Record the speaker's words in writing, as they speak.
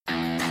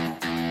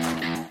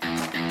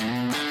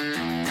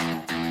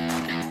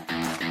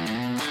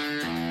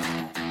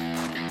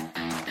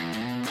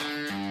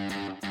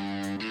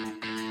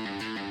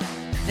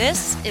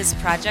This is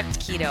Project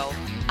Keto.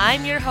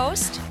 I'm your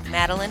host,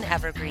 Madeline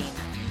Evergreen.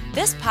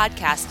 This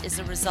podcast is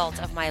a result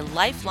of my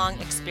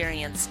lifelong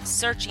experience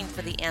searching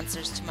for the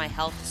answers to my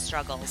health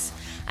struggles.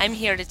 I'm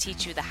here to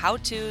teach you the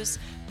how-tos,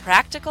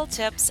 practical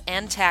tips,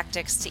 and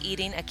tactics to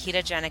eating a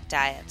ketogenic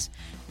diet.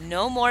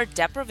 No more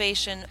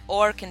deprivation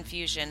or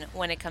confusion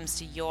when it comes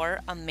to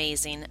your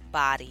amazing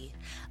body.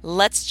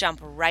 Let's jump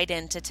right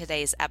into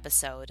today's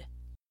episode.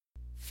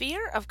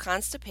 Fear of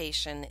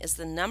constipation is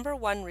the number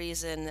one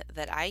reason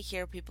that I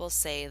hear people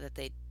say that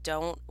they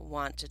don't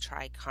want to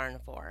try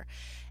carnivore.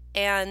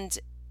 And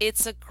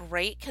it's a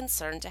great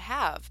concern to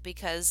have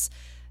because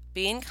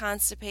being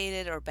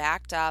constipated or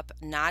backed up,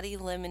 not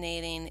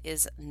eliminating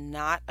is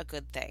not a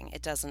good thing.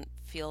 It doesn't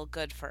feel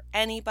good for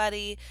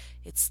anybody.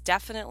 It's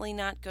definitely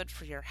not good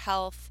for your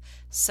health.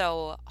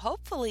 So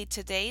hopefully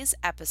today's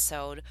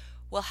episode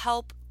will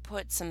help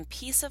put some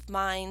peace of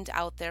mind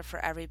out there for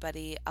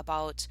everybody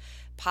about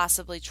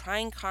possibly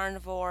trying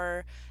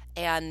carnivore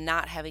and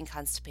not having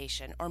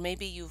constipation. Or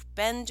maybe you've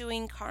been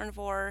doing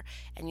carnivore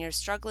and you're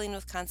struggling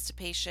with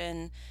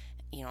constipation,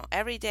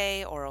 every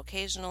day or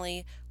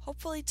occasionally.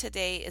 Hopefully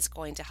today is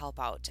going to help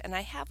out. And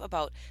I have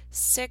about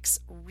 6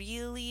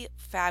 really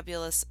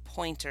fabulous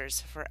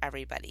pointers for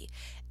everybody.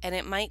 And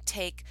it might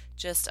take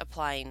just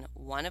applying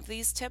one of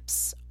these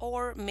tips,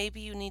 or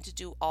maybe you need to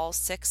do all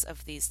 6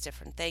 of these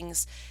different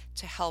things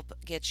to help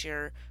get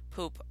your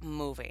poop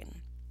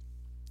moving.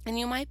 And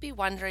you might be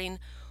wondering,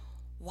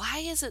 why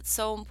is it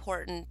so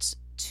important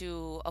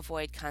to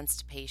avoid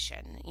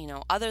constipation,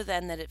 other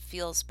than that it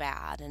feels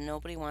bad and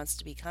nobody wants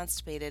to be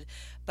constipated,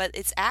 but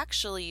it's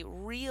actually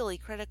really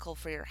critical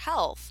for your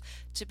health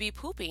to be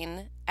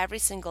pooping every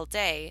single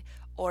day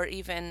or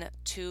even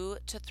 2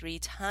 to 3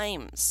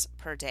 times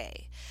per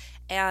day.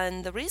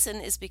 And the reason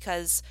is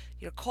because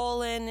your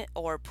colon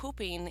or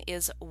pooping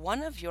is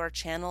one of your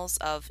channels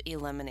of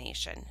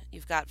elimination.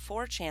 You've got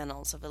 4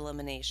 channels of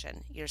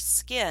elimination: your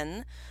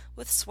skin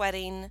with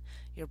sweating,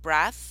 your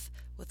breath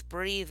with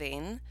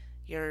breathing,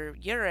 your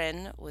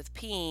urine with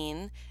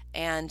peeing,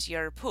 and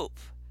your poop.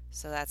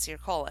 So that's your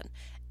colon.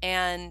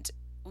 And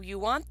you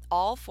want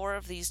all 4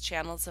 of these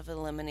channels of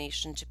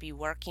elimination to be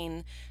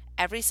working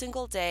every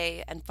single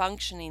day and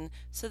functioning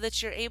so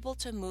that you're able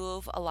to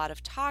move a lot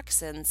of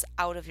toxins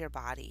out of your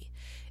body.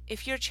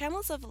 If your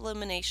channels of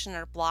elimination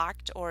are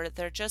blocked or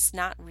they're just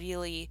not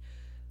really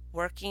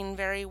working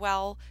very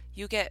well,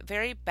 you get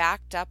very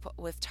backed up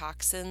with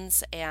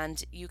toxins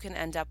and you can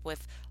end up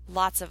with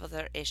lots of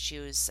other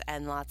issues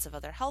and lots of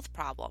other health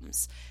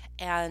problems.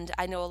 And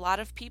I know a lot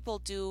of people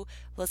do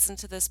listen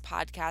to this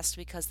podcast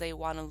because they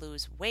want to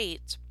lose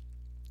weight.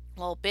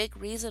 Well, a big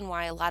reason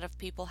why a lot of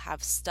people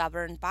have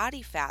stubborn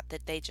body fat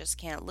that they just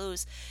can't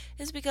lose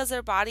is because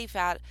their body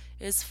fat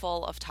is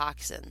full of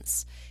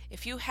toxins.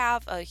 If you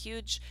have a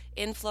huge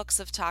influx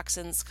of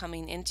toxins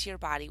coming into your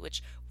body,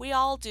 which we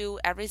all do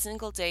every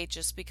single day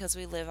just because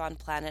we live on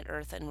planet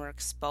Earth and we're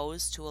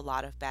exposed to a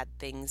lot of bad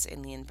things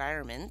in the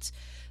environment.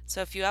 So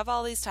if you have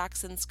all these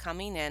toxins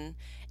coming in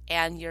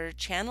and your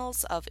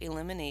channels of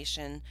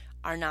elimination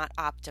are not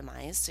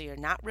optimized, so you're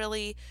not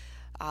really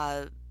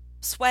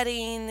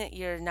sweating,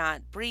 you're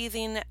not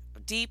breathing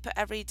deep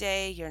every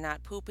day, you're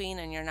not pooping,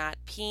 and you're not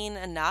peeing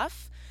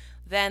enough,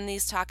 then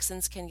these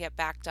toxins can get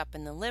backed up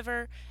in the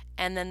liver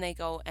and then they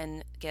go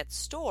and get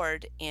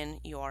stored in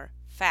your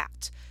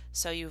fat.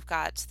 So you've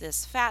got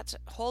this fat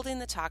holding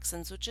the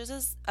toxins, which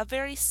is a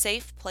very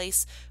safe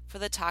place for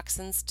the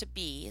toxins to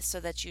be so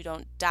that you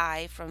don't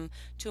die from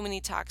too many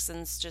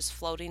toxins just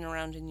floating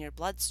around in your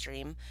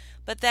bloodstream.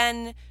 But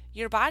then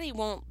your body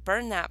won't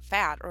burn that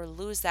fat or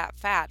lose that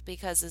fat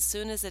because as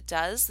soon as it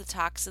does, the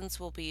toxins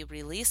will be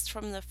released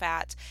from the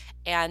fat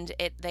and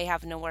they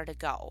have nowhere to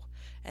go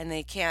and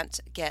they can't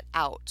get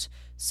out.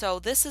 So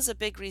this is a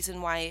big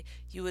reason why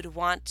you would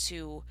want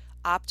to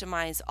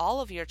optimize all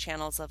of your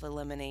channels of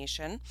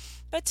elimination.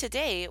 But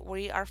today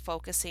we are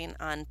focusing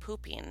on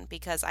pooping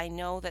because I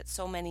know that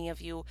so many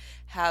of you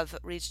have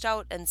reached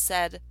out and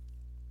said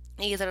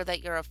either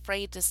that you're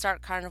afraid to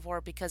start carnivore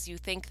because you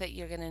think that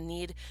you're going to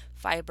need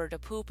fiber to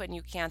poop and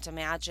you can't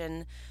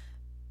imagine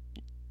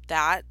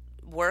that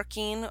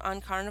working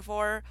on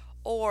carnivore,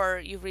 or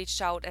you've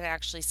reached out and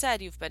actually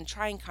said you've been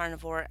trying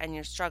carnivore and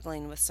you're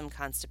struggling with some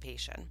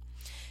constipation.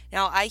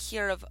 Now, I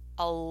hear of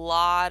a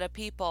lot of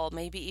people,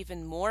 maybe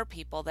even more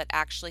people, that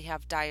actually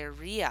have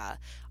diarrhea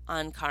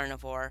on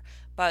carnivore,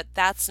 but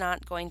that's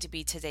not going to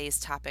be today's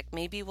topic.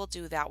 Maybe we'll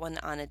do that one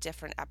on a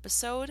different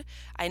episode.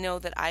 I know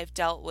that I've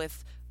dealt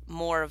with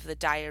more of the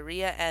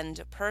diarrhea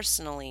end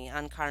personally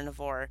on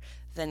carnivore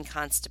than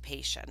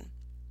constipation.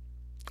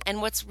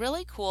 And what's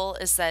really cool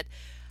is that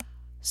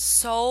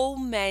so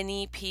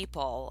many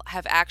people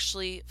have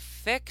actually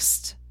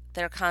fixed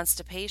their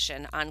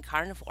constipation on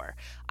carnivore.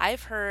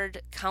 I've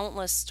heard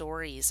countless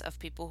stories of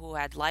people who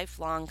had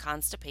lifelong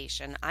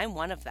constipation. I'm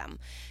one of them.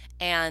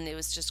 And it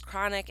was just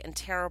chronic and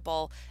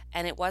terrible.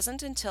 And it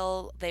wasn't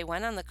until they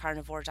went on the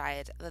carnivore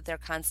diet that their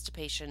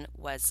constipation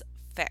was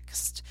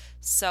fixed.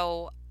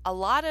 So a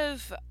lot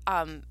of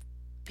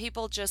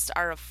people just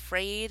are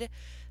afraid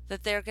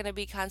that they're going to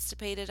be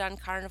constipated on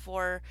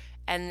carnivore,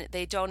 and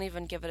they don't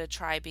even give it a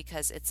try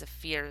because it's a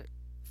fear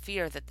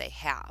that they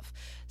have.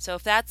 So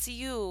if that's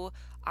you,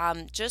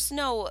 just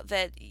know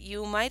that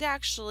you might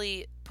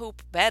actually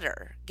poop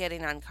better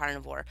getting on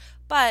carnivore.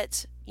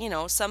 But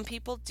some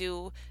people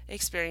do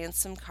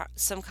experience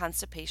some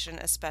constipation,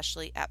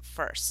 especially at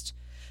first.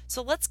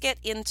 So let's get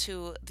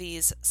into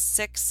these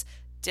 6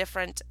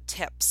 different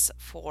tips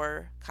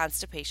for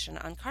constipation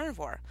on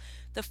carnivore.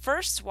 The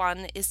first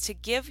one is to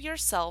give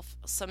yourself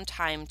some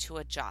time to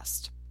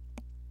adjust.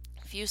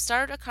 If you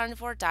start a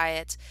carnivore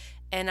diet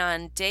and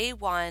on day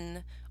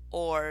 1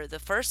 or the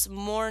first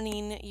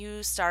morning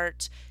you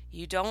start,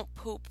 you don't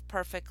poop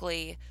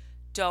perfectly,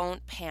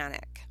 don't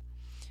panic.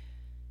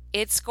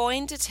 It's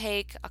going to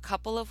take a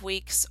couple of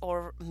weeks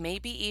or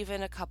maybe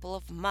even a couple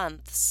of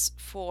months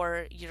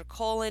for your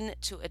colon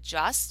to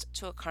adjust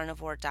to a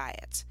carnivore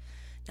diet.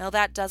 Now,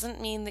 that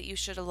doesn't mean that you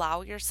should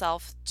allow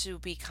yourself to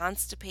be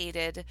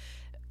constipated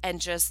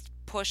and just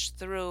push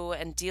through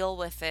and deal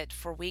with it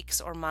for weeks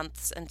or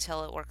months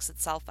until it works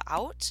itself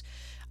out.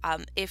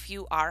 If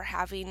you are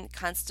having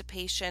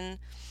constipation,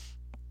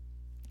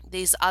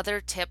 these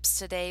other tips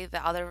today,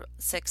 the other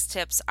 6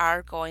 tips,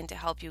 are going to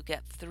help you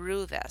get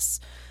through this.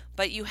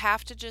 But you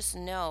have to just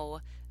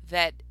know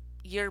that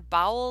your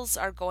bowels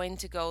are going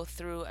to go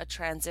through a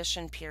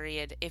transition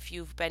period if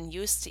you've been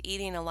used to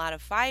eating a lot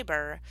of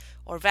fiber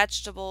or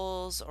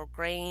vegetables or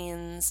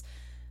grains,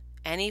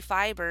 any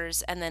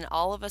fibers, and then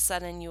all of a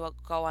sudden you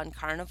go on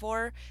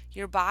carnivore.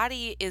 Your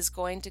body is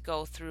going to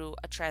go through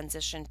a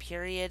transition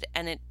period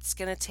and it's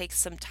going to take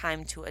some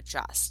time to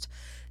adjust.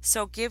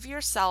 So give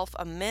yourself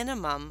a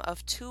minimum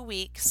of 2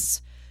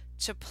 weeks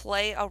to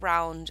play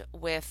around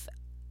with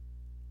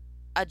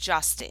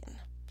adjusting,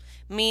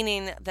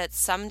 meaning that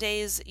some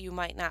days you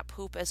might not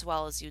poop as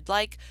well as you'd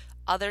like,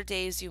 other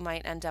days you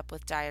might end up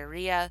with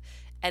diarrhea,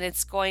 and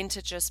it's going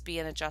to just be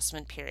an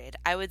adjustment period.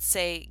 I would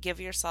say give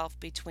yourself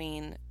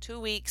between 2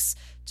 weeks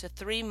to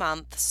 3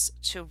 months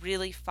to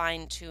really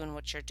fine-tune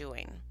what you're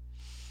doing.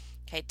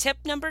 Okay, tip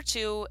number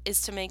 2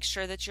 is to make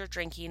sure that you're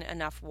drinking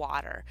enough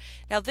water.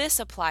 Now, this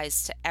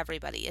applies to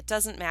everybody. It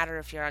doesn't matter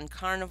if you're on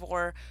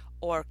carnivore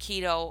or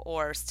keto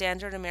or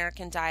standard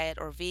American diet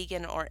or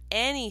vegan or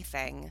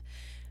anything.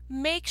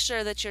 Make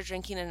sure that you're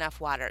drinking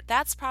enough water.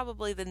 That's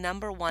probably the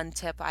number 1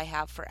 tip I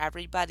have for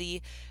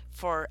everybody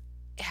for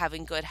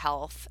having good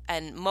health,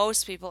 and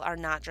most people are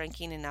not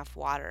drinking enough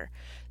water.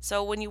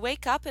 So when you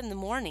wake up in the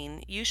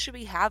morning, you should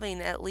be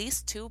having at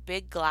least 2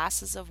 big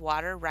glasses of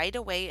water right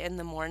away in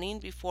the morning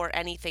before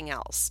anything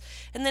else.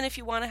 And then if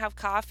you want to have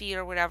coffee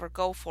or whatever,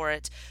 go for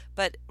it.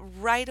 But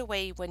right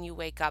away when you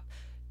wake up,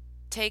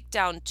 take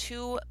down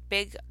 2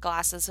 big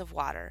glasses of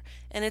water.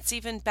 And it's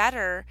even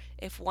better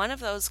if one of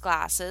those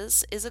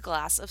glasses is a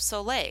glass of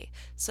Soleil.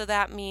 So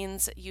that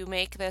means you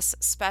make this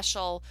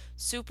special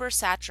super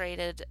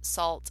saturated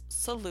salt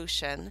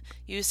solution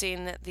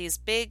using these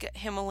big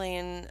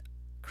Himalayan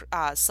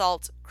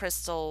salt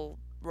crystal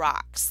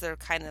rocks. They're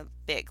kind of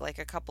big, like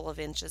a couple of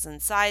inches in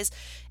size,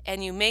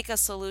 and you make a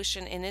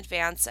solution in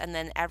advance, and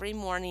then every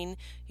morning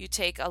you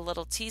take a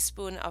little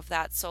teaspoon of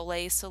that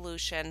Soleil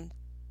solution,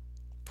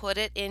 put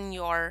it in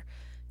your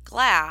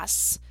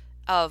glass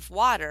of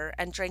water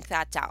and drink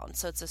that down.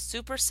 So it's a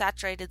super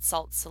saturated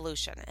salt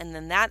solution, and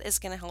then that is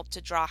going to help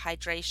to draw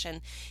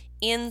hydration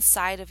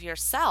inside of your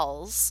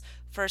cells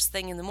first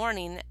thing in the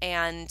morning,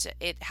 and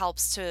it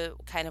helps to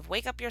kind of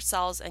wake up your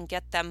cells and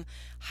get them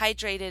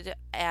hydrated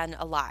and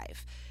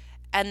alive.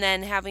 And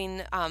then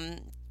having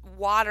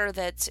water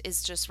that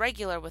is just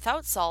regular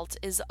without salt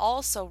is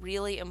also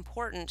really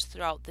important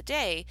throughout the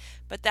day,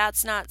 but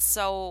that's not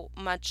so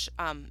much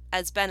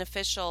as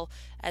beneficial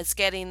as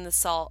getting the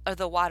salt or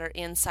the water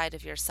inside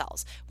of your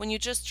cells. When you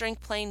just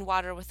drink plain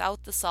water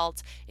without the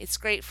salt, it's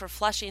great for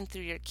flushing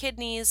through your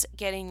kidneys,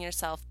 getting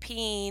yourself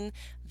peeing.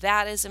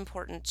 That is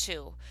important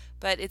too.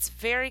 But it's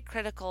very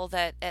critical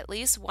that at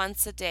least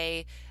once a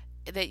day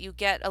that you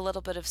get a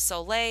little bit of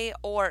Soleil,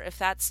 or if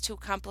that's too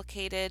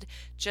complicated,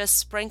 just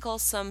sprinkle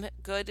some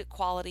good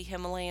quality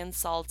Himalayan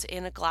salt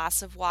in a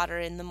glass of water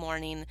in the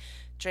morning.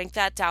 Drink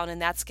that down,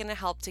 and that's going to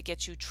help to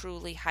get you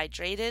truly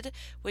hydrated,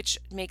 which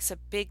makes a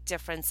big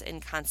difference in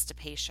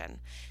constipation.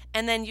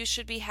 And then you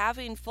should be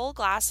having full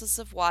glasses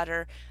of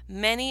water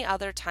many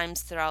other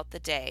times throughout the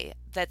day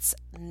that's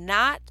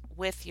not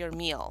with your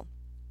meal.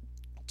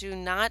 Do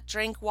not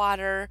drink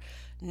water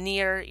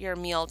near your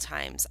meal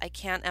times. I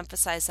can't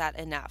emphasize that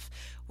enough.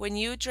 When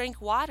you drink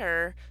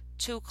water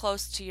too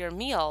close to your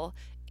meal,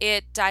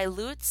 it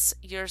dilutes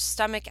your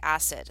stomach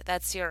acid,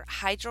 that's your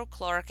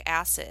hydrochloric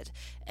acid,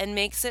 and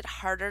makes it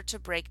harder to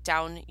break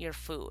down your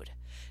food.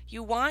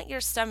 You want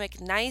your stomach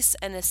nice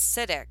and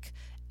acidic,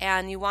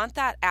 and you want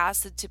that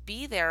acid to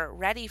be there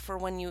ready for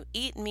when you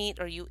eat meat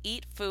or you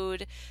eat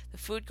food. The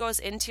food goes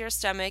into your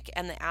stomach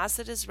and the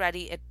acid is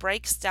ready. It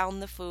breaks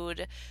down the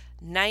food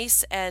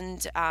nice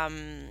and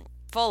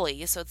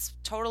fully, so it's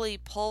totally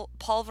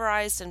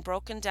pulverized and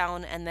broken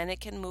down, and then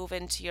it can move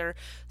into your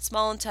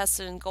small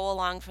intestine and go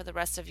along for the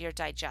rest of your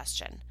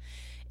digestion.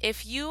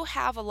 if you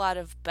have a lot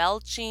of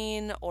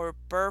belching or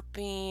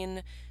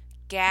burping,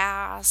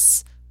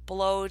 gas,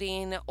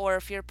 bloating, or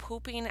if you're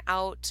pooping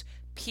out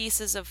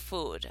pieces of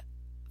food,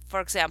 for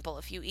example,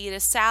 if you eat a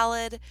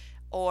salad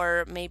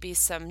or maybe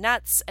some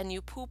nuts and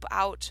you poop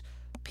out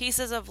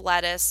pieces of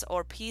lettuce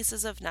or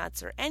pieces of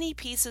nuts or any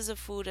pieces of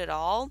food at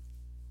all,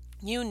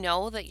 you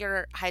know that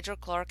your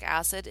hydrochloric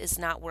acid is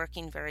not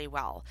working very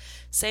well.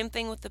 Same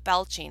thing with the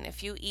belching.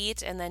 If you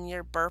eat and then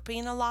you're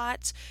burping a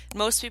lot,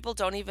 most people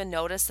don't even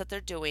notice that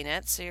they're doing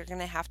it, so you're going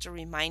to have to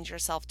remind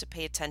yourself to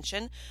pay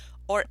attention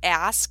or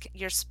ask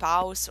your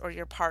spouse or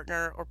your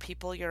partner or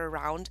people you're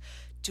around,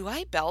 do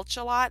I belch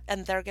a lot?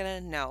 And they're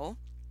going to know.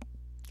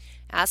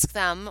 Ask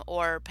them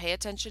or pay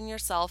attention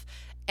yourself.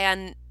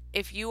 And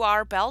if you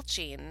are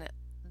belching,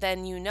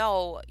 then you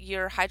know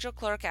your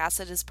hydrochloric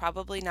acid is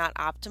probably not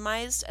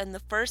optimized. And the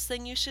first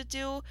thing you should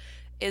do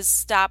is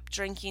stop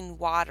drinking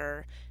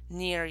water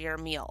near your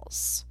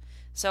meals.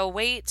 So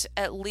wait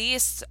at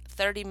least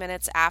 30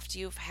 minutes after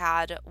you've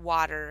had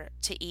water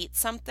to eat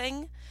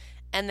something.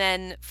 And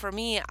then for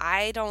me,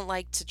 I don't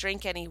like to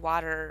drink any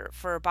water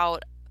for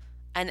about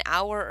an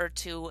hour or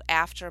two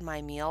after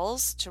my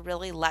meals to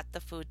really let the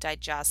food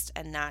digest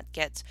and not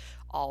get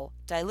all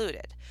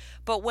diluted.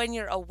 But when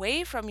you're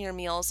away from your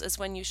meals is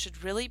when you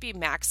should really be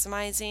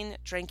maximizing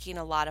drinking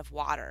a lot of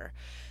water.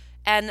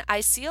 And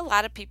I see a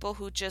lot of people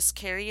who just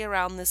carry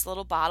around this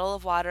little bottle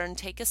of water and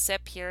take a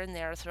sip here and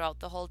there throughout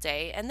the whole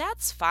day. And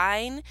that's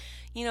fine,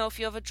 if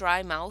you have a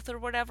dry mouth or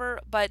whatever,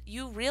 but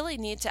you really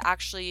need to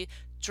actually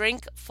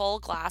drink full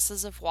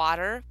glasses of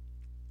water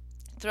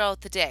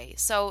throughout the day.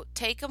 So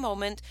take a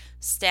moment,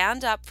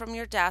 stand up from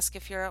your desk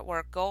if you're at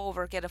work, go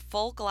over, get a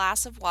full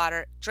glass of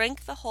water,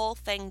 drink the whole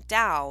thing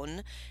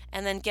down,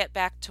 and then get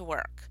back to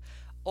work.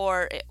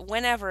 Or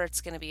whenever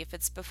it's going to be, if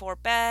it's before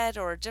bed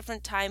or a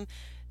different time,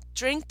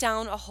 drink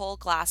down a whole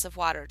glass of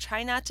water.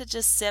 Try not to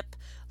just sip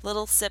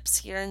little sips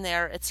here and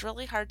there. It's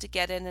really hard to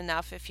get in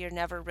enough if you're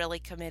never really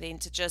committing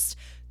to just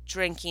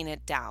drinking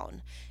it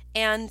down.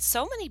 And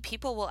so many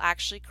people will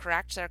actually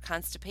correct their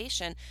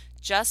constipation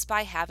just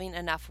by having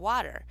enough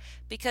water,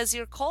 because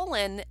your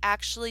colon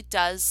actually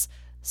does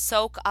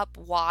soak up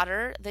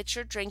water that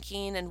you're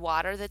drinking and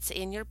water that's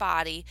in your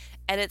body,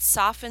 and it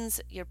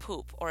softens your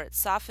poop or it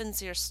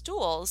softens your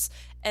stools,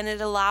 and it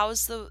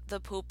allows the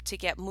poop to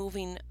get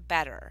moving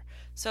better.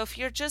 So if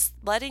you're just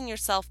letting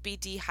yourself be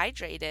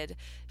dehydrated,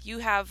 you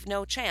have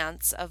no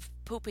chance of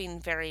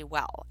pooping very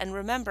well. And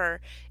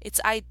remember,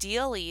 it's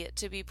ideally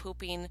to be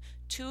pooping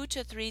 2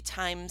 to 3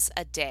 times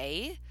a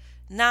day,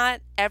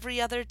 not every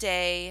other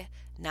day,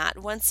 not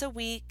once a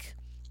week,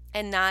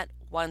 and not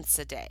once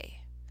a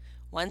day.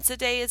 Once a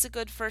day is a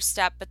good first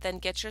step, but then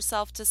get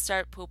yourself to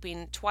start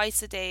pooping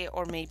twice a day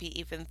or maybe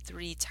even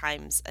 3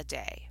 times a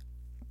day.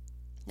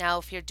 Now,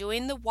 if you're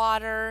doing the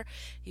water,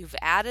 you've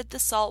added the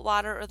salt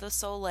water or the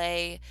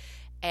Soleil,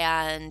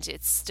 and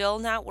it's still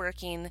not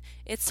working,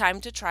 it's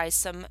time to try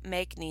some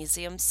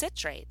magnesium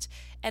citrate.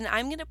 And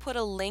I'm going to put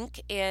a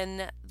link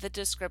in the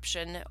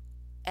description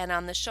and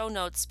on the show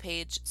notes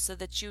page so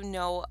that you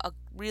know a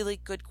really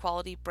good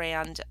quality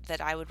brand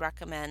that I would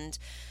recommend.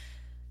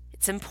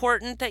 It's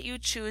important that you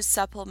choose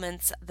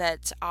supplements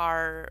that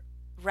are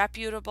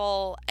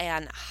reputable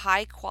and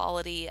high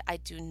quality. I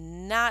do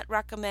not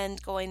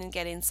recommend going and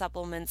getting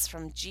supplements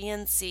from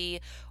GNC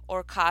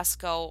or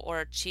Costco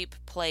or a cheap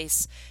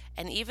place.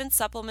 And even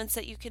supplements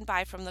that you can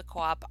buy from the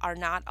co-op are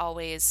not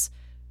always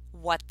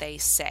what they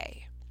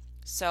say.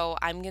 So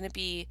I'm going to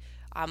be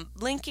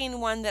linking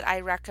one that I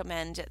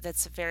recommend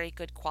that's very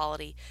good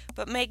quality.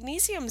 But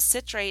magnesium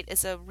citrate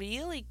is a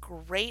really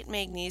great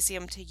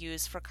magnesium to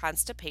use for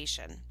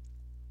constipation.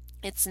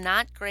 It's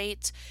not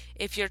great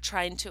if you're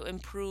trying to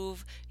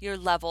improve your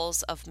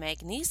levels of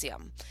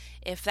magnesium.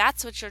 If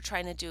that's what you're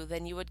trying to do,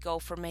 then you would go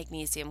for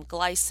magnesium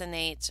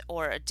glycinate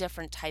or a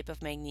different type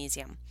of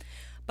magnesium.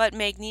 But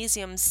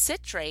magnesium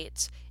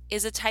citrate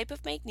is a type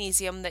of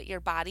magnesium that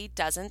your body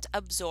doesn't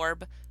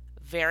absorb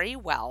very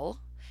well.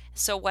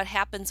 So what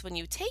happens when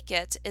you take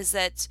it is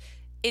that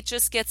it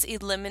just gets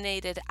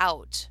eliminated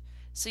out.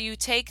 So you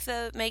take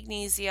the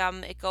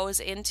magnesium, it goes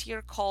into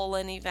your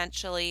colon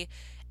eventually,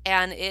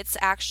 and it's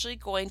actually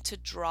going to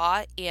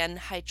draw in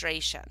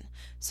hydration.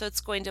 So it's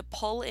going to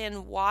pull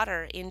in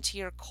water into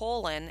your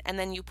colon, and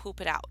then you poop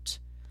it out.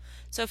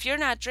 So if you're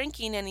not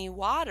drinking any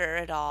water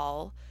at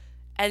all,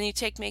 and you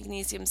take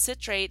magnesium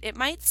citrate, it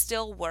might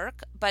still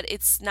work, but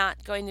it's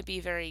not going to be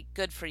very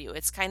good for you.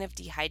 It's kind of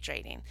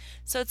dehydrating.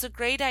 So it's a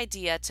great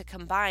idea to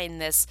combine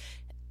this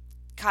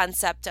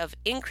concept of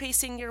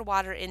increasing your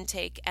water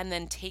intake and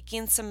then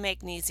taking some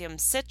magnesium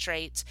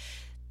citrate.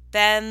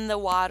 Then the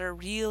water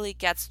really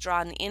gets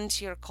drawn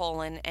into your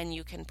colon and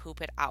you can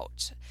poop it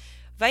out.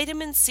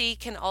 Vitamin C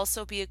can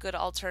also be a good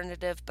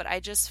alternative, but I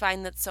just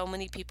find that so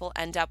many people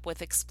end up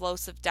with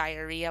explosive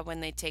diarrhea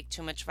when they take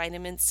too much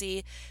vitamin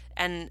C,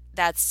 and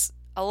that's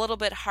a little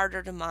bit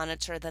harder to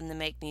monitor than the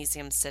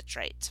magnesium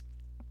citrate.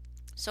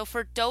 So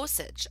for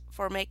dosage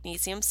for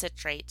magnesium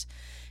citrate,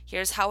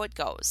 here's how it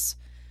goes.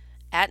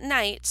 At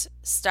night,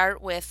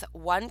 start with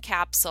 1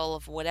 capsule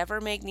of whatever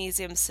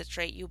magnesium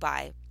citrate you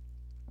buy.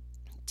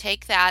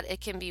 Take that, it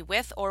can be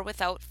with or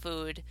without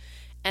food,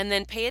 and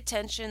then pay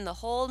attention the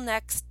whole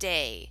next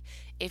day.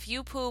 If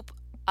you poop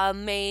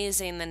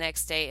amazing the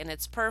next day and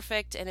it's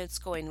perfect and it's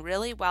going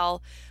really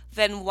well,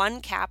 then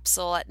 1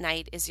 capsule at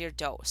night is your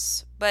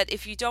dose. But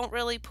if you don't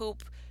really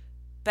poop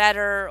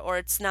better or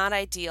it's not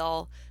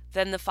ideal,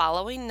 then the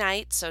following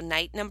night, so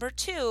night number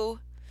 2,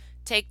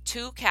 take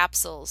 2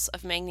 capsules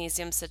of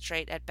magnesium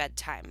citrate at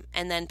bedtime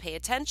and then pay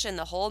attention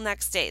the whole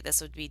next day.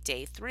 This would be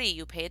day 3.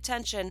 You pay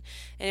attention,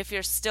 and if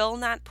you're still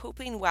not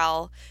pooping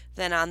well,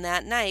 then on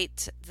that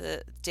night,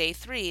 the day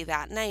 3,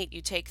 that night, you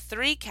take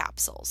 3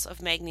 capsules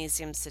of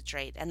magnesium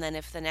citrate. And then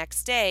if the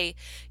next day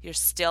you're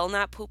still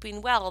not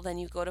pooping well, then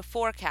you go to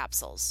 4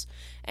 capsules.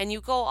 And you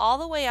go all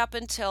the way up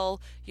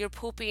until you're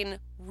pooping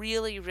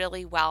really,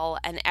 really well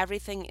and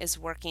everything is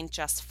working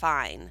just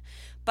fine.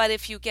 But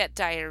if you get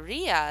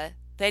diarrhea,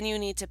 then you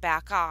need to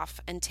back off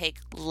and take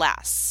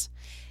less.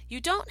 You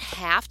don't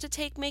have to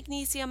take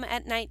magnesium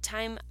at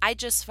nighttime. I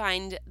just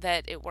find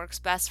that it works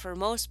best for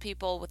most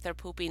people with their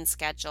pooping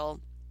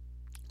schedule,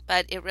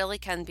 but it really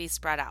can be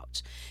spread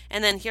out.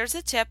 And then here's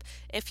a tip: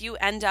 if you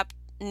end up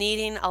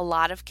needing a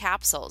lot of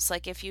capsules,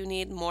 like if you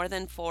need more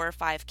than 4 or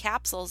 5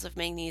 capsules of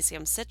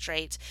magnesium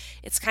citrate,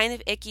 it's kind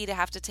of icky to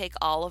have to take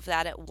all of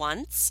that at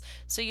once,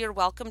 so you're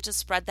welcome to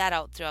spread that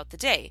out throughout the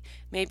day.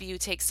 Maybe you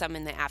take some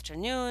in the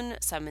afternoon,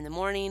 some in the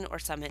morning, or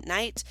some at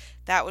night.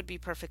 That would be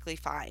perfectly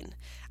fine.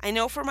 I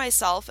know for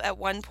myself, at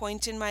one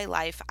point in my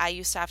life, I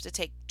used to have to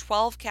take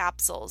 12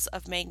 capsules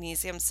of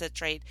magnesium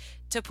citrate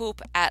to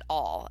poop at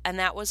all, and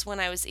that was when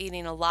I was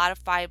eating a lot of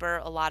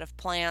fiber, a lot of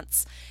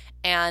plants,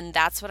 and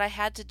that's what I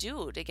had to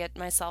do to get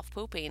myself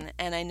pooping.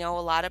 And I know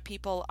a lot of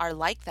people are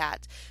like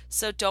that.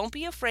 So don't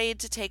be afraid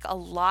to take a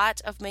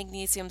lot of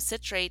magnesium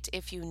citrate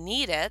if you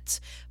need it.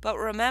 But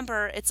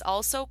remember, it's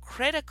also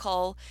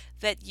critical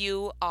that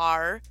you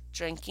are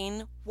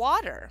drinking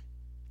water.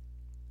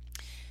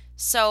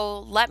 So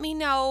let me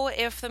know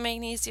if the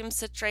magnesium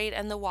citrate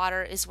and the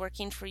water is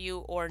working for you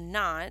or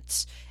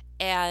not.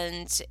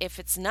 And if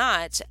it's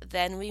not,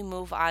 then we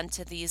move on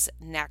to these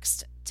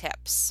next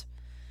tips.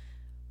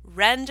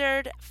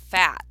 Rendered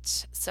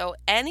fat. So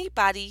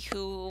anybody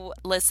who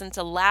listened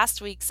to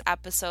last week's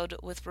episode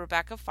with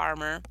Rebecca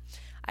Farmer,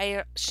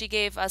 she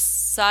gave us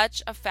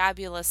such a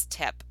fabulous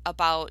tip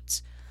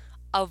about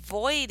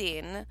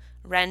avoiding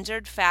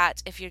rendered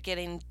fat if you're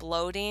getting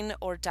bloating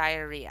or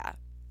diarrhea.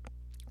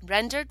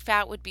 Rendered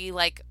fat would be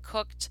like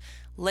cooked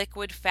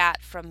liquid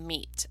fat from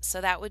meat. So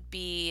that would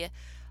be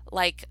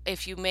like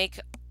if you make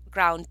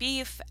ground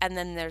beef and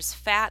then there's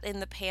fat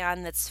in the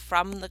pan that's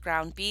from the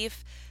ground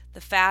beef, the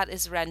fat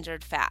is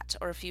rendered fat.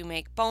 Or if you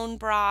make bone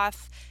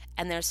broth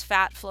and there's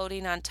fat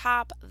floating on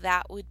top,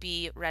 that would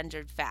be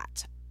rendered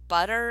fat.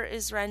 Butter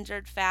is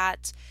rendered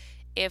fat.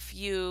 If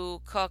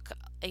you cook,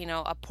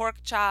 a pork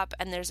chop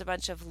and there's a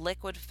bunch of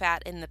liquid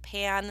fat in the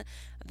pan,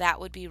 that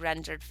would be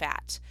rendered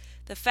fat.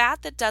 The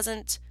fat that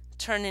doesn't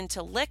turn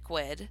into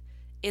liquid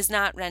is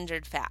not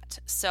rendered fat.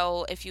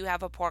 So if you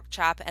have a pork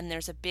chop and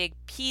there's a big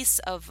piece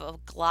of a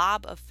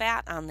glob of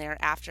fat on there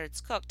after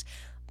it's cooked,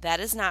 that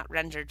is not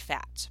rendered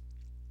fat.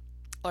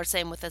 Or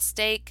same with a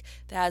steak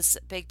that has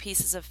big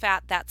pieces of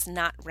fat, that's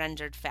not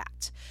rendered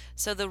fat.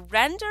 So the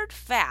rendered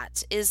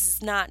fat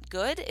is not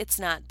good, it's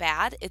not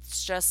bad,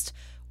 it's just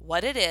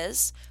what it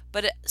is.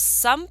 But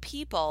some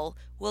people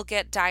will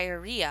get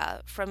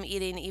diarrhea from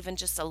eating even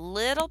just a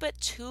little bit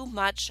too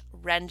much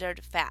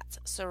rendered fat.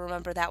 So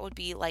remember, that would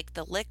be like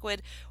the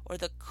liquid or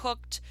the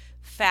cooked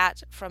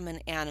fat from an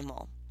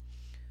animal.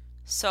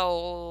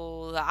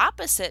 So the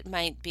opposite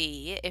might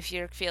be if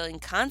you're feeling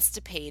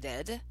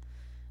constipated,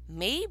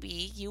 maybe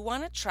you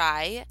want to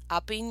try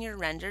upping your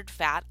rendered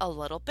fat a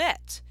little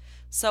bit.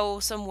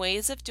 So some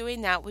ways of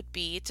doing that would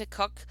be to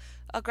cook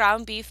a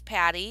ground beef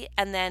patty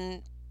and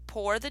then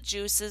pour the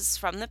juices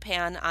from the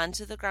pan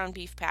onto the ground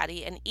beef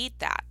patty and eat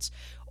that.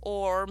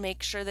 Or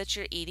make sure that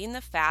you're eating the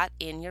fat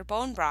in your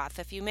bone broth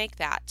if you make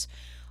that.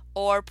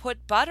 Or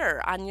put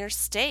butter on your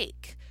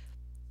steak.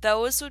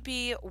 Those would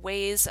be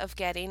ways of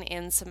getting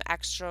in some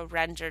extra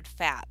rendered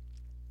fat.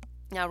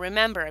 Now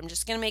remember, I'm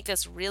just going to make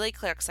this really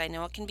clear because I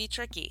know it can be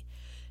tricky.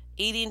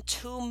 Eating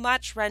too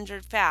much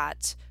rendered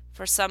fat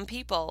for some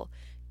people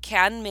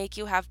can make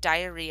you have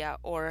diarrhea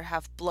or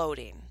have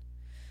bloating.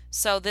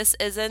 So this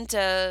isn't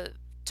a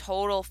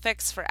total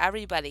fix for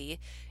everybody.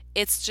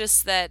 It's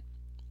just that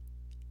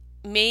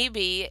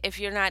maybe if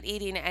you're not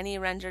eating any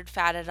rendered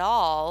fat at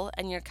all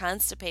and you're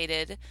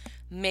constipated,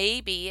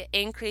 maybe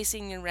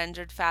increasing your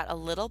rendered fat a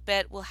little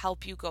bit will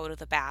help you go to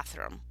the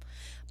bathroom.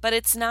 But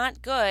it's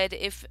not good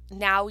if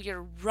now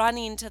you're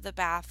running to the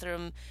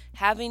bathroom,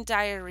 having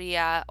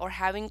diarrhea or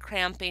having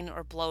cramping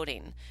or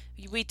bloating.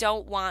 We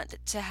don't want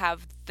to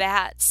have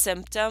that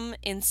symptom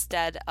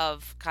instead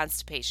of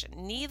constipation.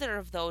 Neither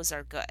of those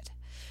are good.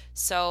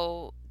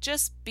 So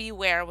just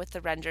beware with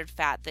the rendered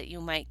fat that you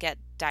might get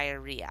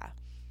diarrhea.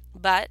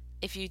 But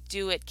if you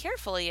do it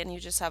carefully and you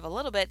just have a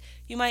little bit,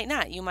 you might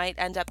not. You might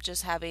end up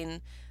just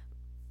having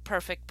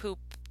perfect poop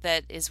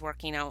that is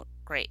working out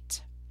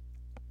great.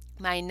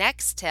 My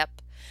next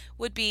tip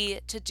would be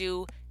to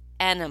do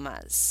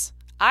enemas.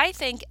 I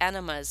think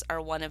enemas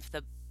are one of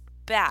the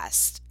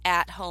best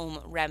at-home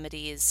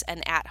remedies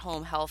and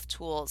at-home health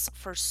tools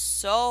for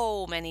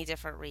so many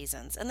different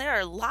reasons. And there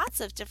are lots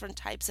of different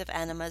types of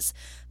enemas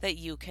that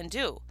you can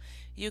do.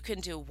 You can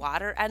do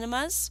water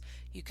enemas,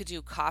 you could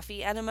do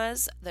coffee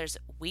enemas, there's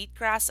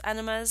wheatgrass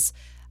enemas.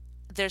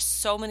 There's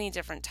so many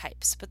different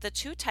types, but the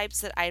two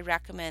types that I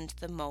recommend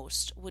the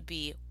most would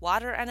be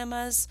water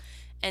enemas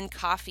and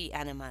coffee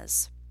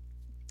enemas.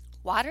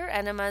 Water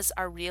enemas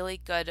are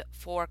really good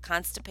for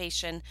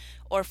constipation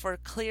or for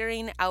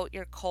clearing out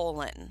your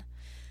colon.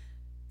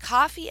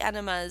 Coffee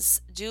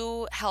enemas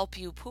do help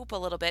you poop a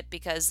little bit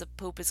because the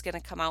poop is going to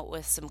come out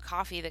with some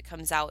coffee that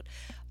comes out.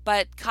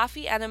 But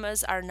coffee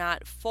enemas are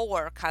not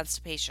for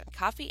constipation.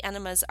 Coffee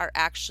enemas are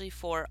actually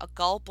for a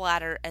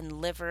gallbladder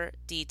and liver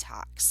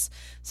detox.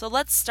 So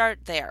let's start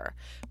there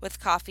with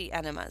coffee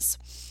enemas.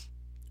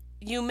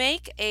 You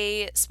make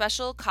a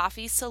special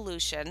coffee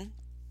solution.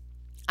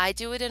 I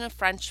do it in a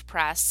French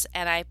press,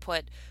 and I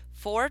put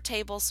 4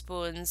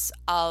 tablespoons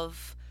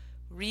of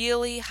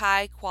really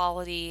high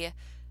quality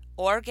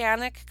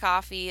organic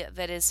coffee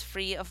that is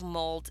free of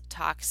mold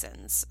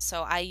toxins.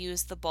 So I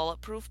use the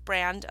Bulletproof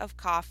brand of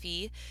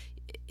coffee.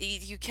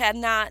 You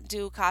cannot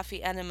do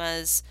coffee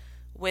enemas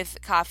with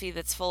coffee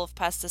that's full of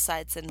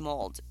pesticides and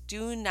mold.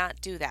 Do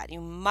not do that. You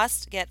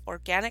must get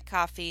organic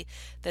coffee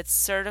that's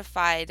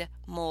certified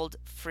mold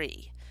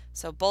free.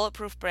 So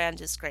Bulletproof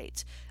brand is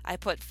great. I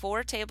put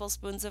 4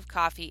 tablespoons of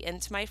coffee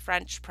into my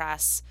French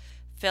press,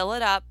 fill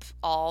it up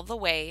all the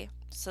way.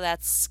 So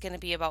that's going to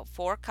be about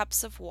 4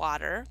 cups of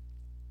water.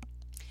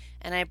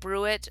 And I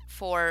brew it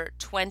for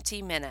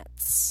 20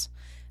 minutes.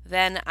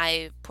 Then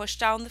I push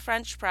down the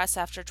French press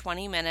after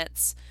 20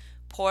 minutes,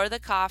 pour the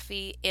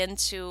coffee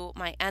into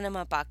my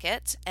enema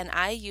bucket, and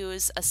I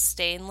use a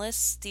stainless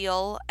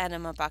steel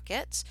enema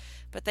bucket,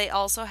 but they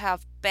also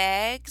have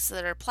bags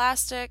that are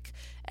plastic,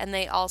 and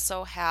they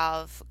also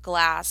have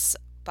glass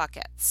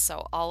buckets.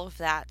 So all of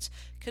that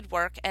could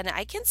work. And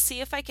I can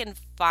see if I can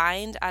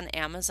find on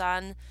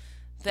Amazon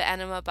the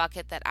enema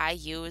bucket that I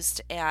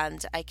used,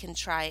 and I can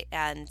try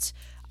and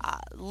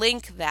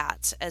link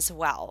that as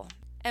well.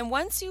 And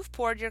once you've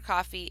poured your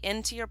coffee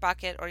into your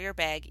bucket or your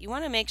bag, you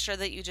want to make sure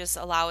that you just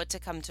allow it to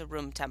come to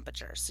room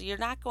temperature. So you're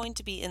not going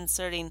to be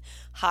inserting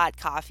hot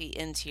coffee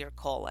into your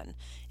colon.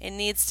 It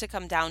needs to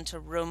come down to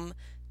room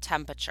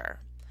temperature.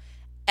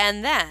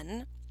 And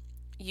then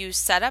you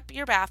set up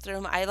your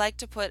bathroom. I like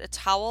to put a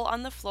towel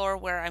on the floor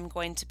where I'm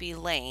going to be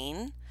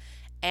laying.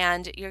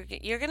 And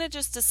you're going to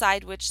just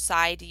decide which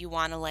side you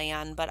want to lay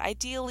on, but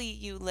ideally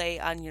you lay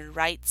on your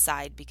right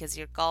side because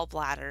your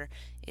gallbladder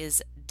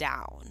is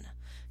down.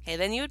 Okay,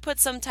 then you would put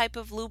some type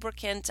of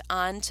lubricant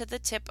onto the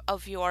tip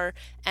of your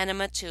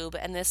enema tube,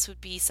 and this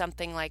would be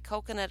something like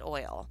coconut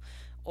oil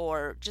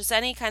or just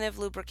any kind of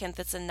lubricant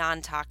that's a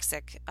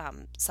non-toxic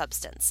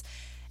substance.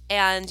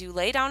 And you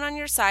lay down on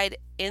your side,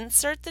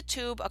 insert the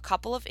tube a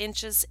couple of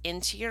inches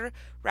into your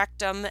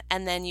rectum,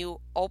 and then you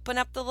open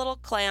up the little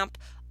clamp.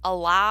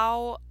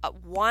 Allow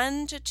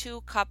 1 to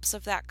 2 cups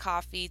of that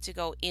coffee to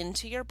go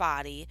into your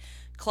body.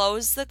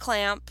 Close the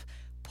clamp,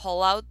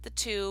 pull out the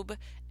tube,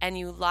 and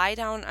you lie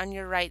down on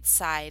your right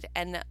side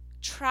and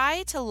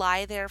try to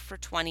lie there for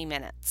 20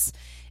 minutes.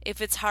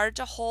 If it's hard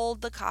to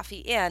hold the coffee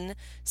in,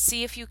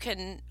 see if you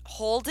can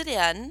hold it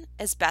in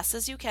as best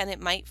as you can. It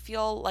might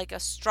feel like a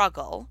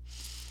struggle,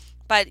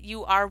 but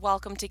you are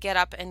welcome to get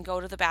up and go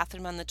to the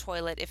bathroom on the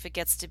toilet if it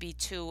gets to be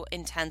too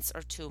intense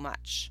or too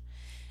much.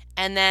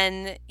 And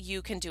then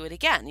you can do it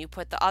again. You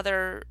put the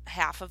other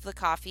half of the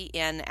coffee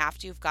in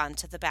after you've gone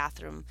to the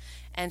bathroom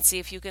and see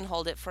if you can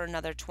hold it for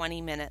another 20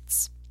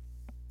 minutes.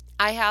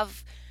 I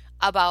have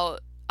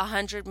about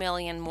 100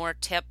 million more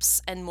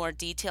tips and more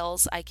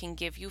details I can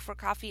give you for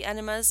coffee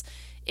enemas.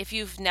 If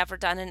you've never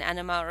done an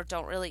enema or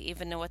don't really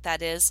even know what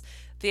that is,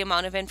 the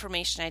amount of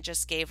information I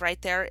just gave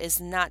right there is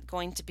not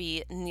going to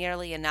be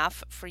nearly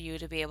enough for you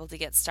to be able to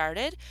get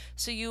started.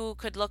 So you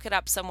could look it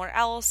up somewhere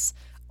else,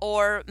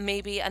 or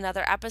maybe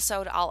another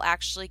episode I'll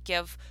actually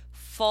give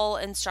full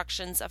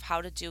instructions of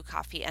how to do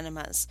coffee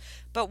enemas.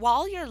 But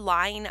while you're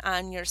lying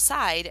on your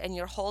side and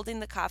you're holding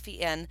the coffee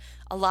in,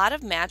 a lot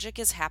of magic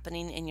is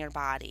happening in your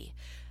body.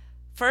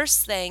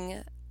 First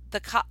thing,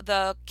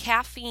 the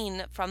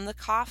caffeine from the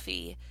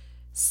coffee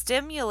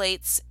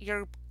stimulates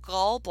your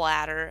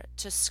gallbladder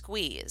to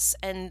squeeze,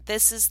 and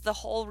this is the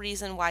whole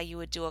reason why you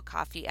would do a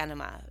coffee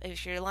enema.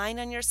 If you're lying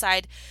on your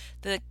side,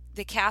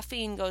 the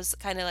caffeine goes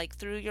kind of like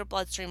through your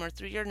bloodstream or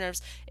through your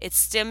nerves. It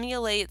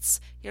stimulates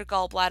your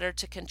gallbladder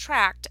to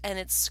contract, and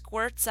it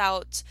squirts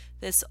out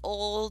this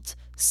old,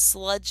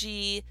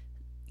 sludgy,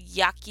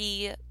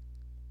 yucky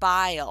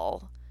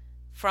bile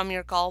from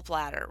your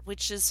gallbladder,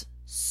 which is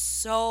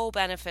so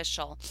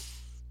beneficial.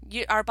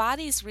 Our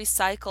bodies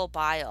recycle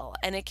bile,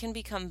 and it can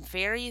become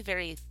very,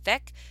 very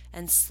thick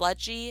and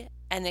sludgy,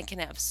 and it can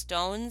have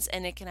stones,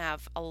 and it can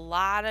have a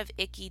lot of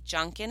icky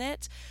junk in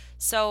it.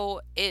 So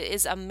it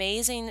is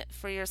amazing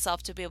for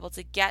yourself to be able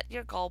to get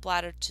your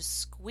gallbladder to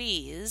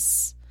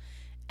squeeze,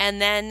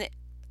 and then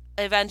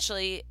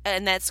eventually,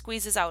 and that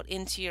squeezes out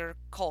into your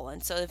colon.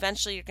 So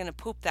eventually you're going to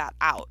poop that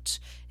out.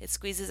 It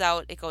squeezes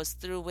out, it goes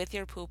through with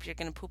your poop. You're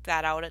going to poop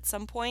that out at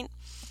some point.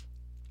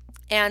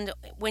 And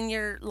when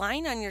you're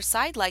lying on your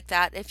side like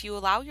that, if you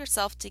allow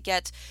yourself to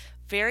get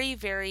very,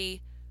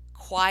 very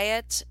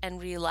quiet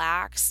and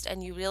relaxed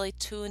and you really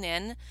tune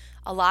in,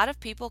 a lot of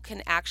people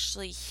can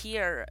actually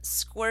hear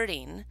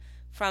squirting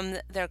from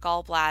their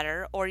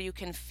gallbladder, or you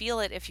can feel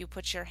it if you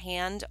put your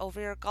hand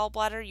over your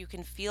gallbladder. You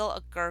can feel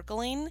a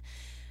gurgling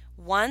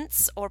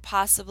once or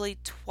possibly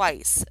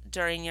twice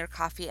during your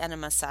coffee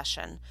enema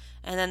session.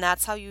 And then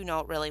that's how you know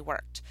it really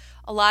worked.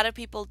 A lot of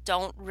people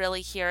don't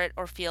really hear it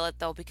or feel it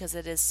though because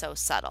it is so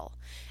subtle.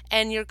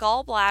 And your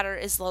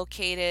gallbladder is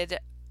located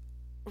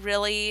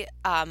really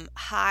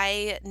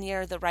high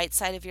near the right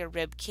side of your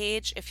rib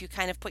cage. If you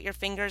kind of put your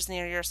fingers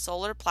near your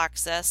solar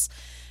plexus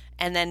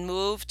and then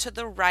move to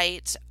the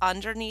right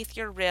underneath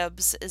your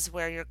ribs is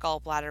where your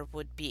gallbladder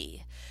would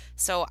be.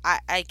 So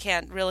I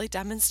can't really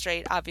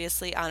demonstrate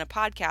obviously on a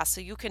podcast,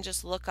 so you can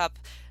just look up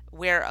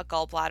where a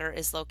gallbladder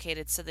is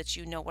located so that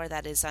you know where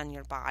that is on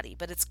your body.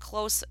 But it's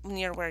close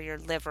near where your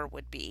liver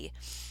would be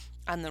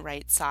on the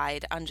right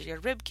side under your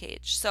rib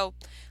cage. So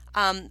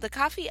the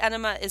coffee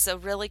enema is a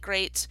really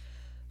great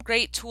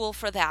tool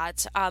for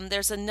that.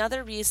 There's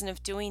another reason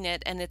of doing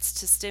it, and it's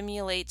to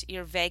stimulate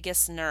your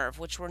vagus nerve,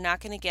 which we're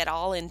not going to get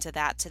all into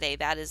that today.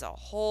 That is a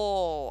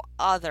whole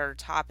other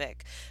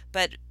topic,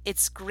 but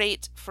it's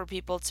great for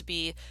people to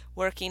be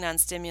working on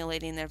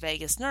stimulating their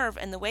vagus nerve.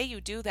 And the way you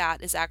do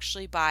that is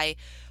actually by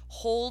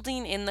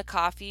holding in the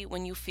coffee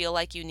when you feel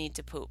like you need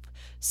to poop.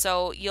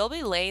 So you'll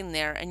be laying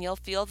there and you'll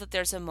feel that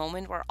there's a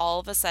moment where all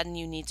of a sudden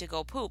you need to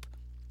go poop.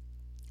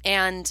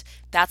 And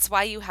that's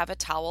why you have a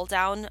towel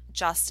down,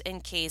 just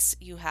in case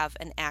you have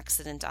an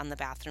accident on the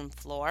bathroom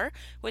floor,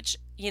 which,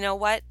 you know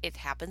what, it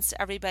happens to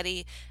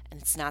everybody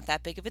and it's not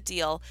that big of a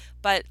deal.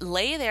 But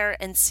lay there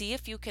and see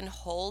if you can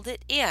hold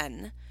it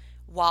in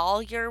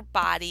while your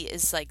body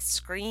is like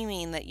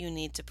screaming that you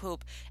need to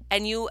poop.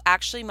 And you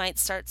actually might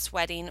start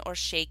sweating or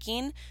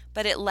shaking,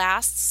 but it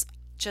lasts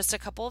just a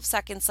couple of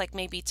seconds, like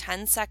maybe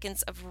 10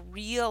 seconds of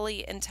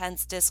really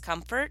intense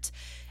discomfort.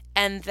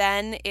 And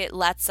then it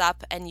lets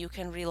up and you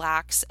can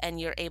relax and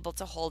you're able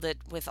to hold it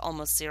with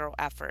almost zero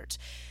effort.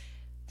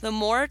 The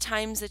more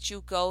times that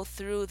you go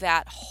through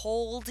that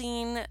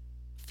holding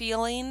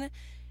feeling,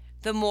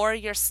 the more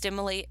you're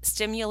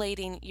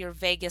stimulating your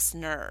vagus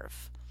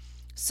nerve.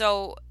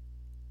 So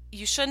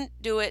you shouldn't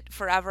do it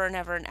forever and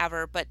ever and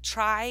ever, but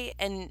try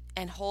and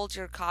hold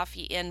your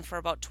coffee in for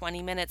about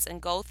 20 minutes and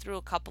go through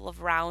a couple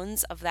of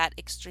rounds of that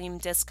extreme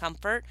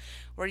discomfort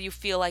where you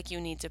feel like you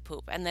need to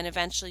poop. And then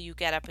eventually you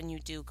get up and you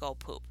do go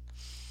poop.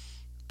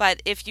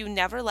 But if you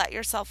never let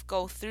yourself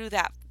go through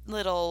that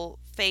little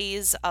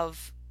phase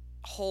of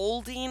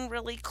holding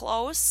really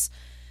close,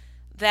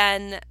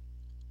 then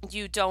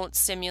you don't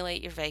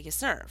stimulate your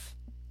vagus nerve.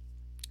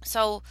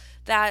 So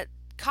that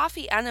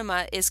coffee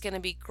enema is going to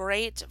be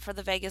great for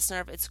the vagus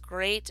nerve. It's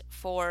great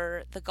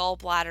for the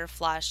gallbladder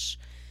flush,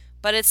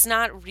 but it's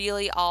not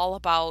really all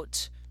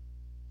about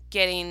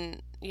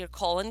getting your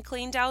colon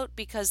cleaned out,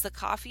 because the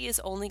coffee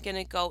is only going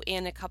to go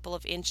in a couple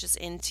of inches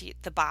into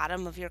the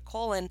bottom of your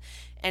colon,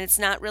 and it's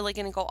not really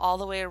going to go all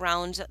the way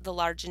around the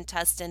large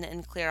intestine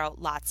and clear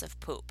out lots of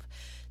poop.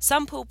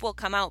 Some poop will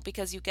come out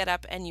because you get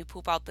up and you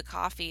poop out the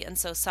coffee, and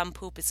so some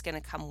poop is going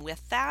to come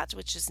with that,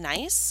 which is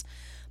nice.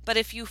 But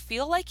if you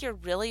feel like you're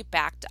really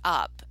backed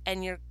up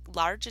and your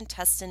large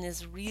intestine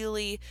is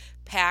really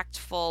packed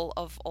full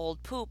of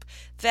old poop,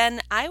 then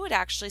I would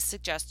actually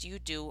suggest you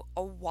do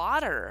a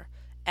water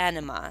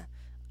enema.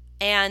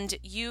 And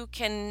you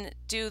can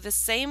do the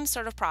same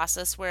sort of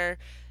process where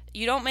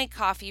you don't make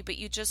coffee, but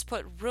you just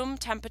put room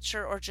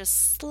temperature or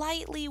just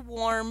slightly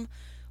warm,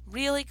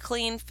 really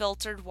clean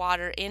filtered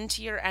water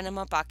into your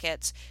enema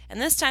bucket. And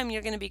this time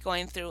you're going to be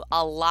going through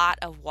a lot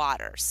of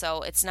water.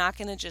 So it's not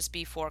going to just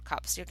be 4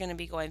 cups. You're going to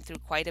be going through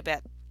quite a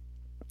bit.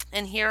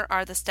 And here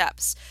are the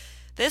steps.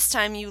 This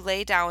time you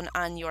lay down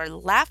on your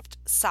left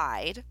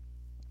side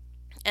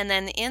and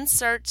then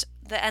insert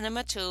the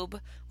enema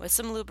tube with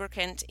some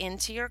lubricant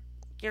into your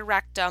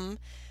rectum.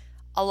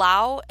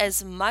 Allow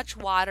as much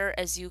water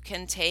as you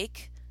can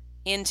take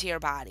into your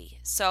body.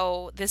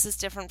 So this is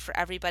different for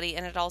everybody,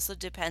 and it also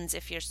depends.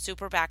 If you're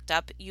super backed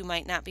up, you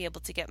might not be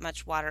able to get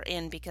much water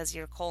in because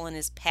your colon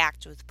is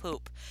packed with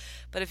poop.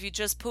 But if you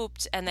just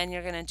pooped and then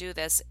you're going to do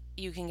this,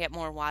 you can get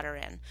more water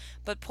in.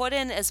 But put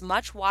in as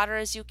much water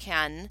as you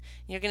can.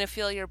 You're going to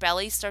feel your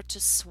belly start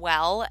to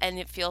swell, and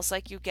it feels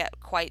like you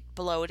get quite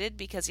bloated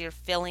because you're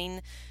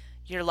filling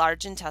your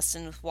large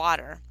intestine with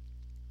water.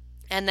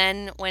 And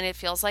then when it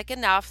feels like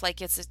enough,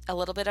 like it's a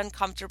little bit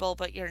uncomfortable,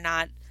 but you're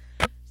not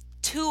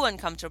too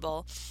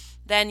uncomfortable,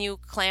 then you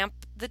clamp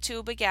the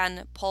tube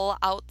again, pull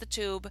out the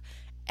tube,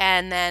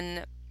 and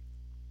then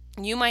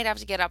you might have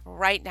to get up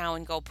right now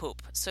and go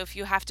poop. So if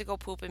you have to go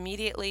poop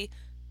immediately,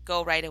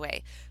 go right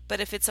away. But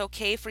if it's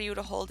okay for you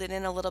to hold it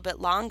in a little bit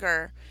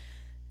longer,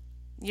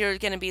 You're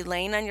going to be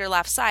laying on your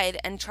left side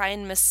and try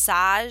and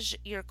massage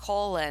your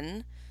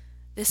colon.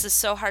 This is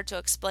so hard to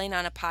explain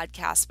on a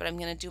podcast, but I'm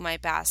going to do my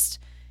best.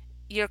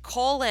 Your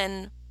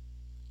colon,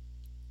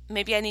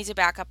 maybe I need to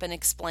back up and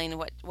explain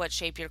what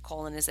shape your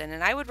colon is in.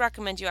 And I would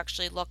recommend you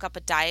actually look up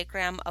a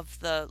diagram of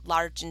the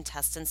large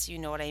intestine so you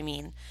know what I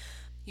mean.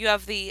 You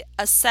have the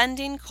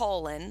ascending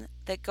colon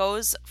that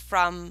goes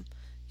from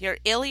your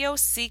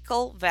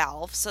ileocecal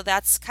valve, so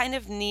that's kind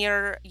of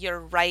near your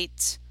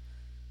right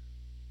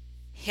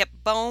hip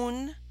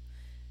bone.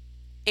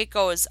 It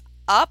goes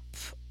up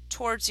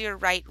towards your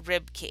right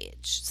rib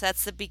cage. So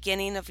that's the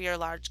beginning of your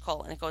large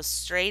colon. It goes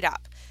straight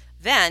up.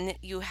 Then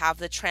you have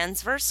the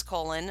transverse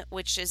colon,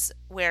 which is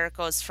where it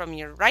goes from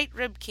your right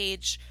rib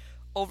cage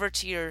over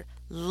to your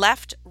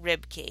left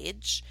rib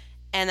cage,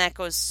 and that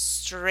goes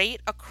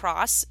straight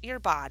across your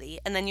body.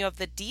 And then you have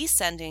the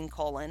descending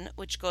colon,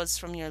 which goes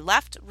from your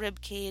left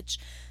rib cage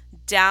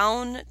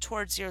down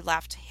towards your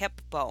left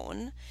hip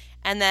bone,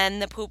 and then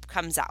the poop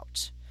comes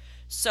out.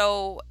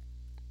 So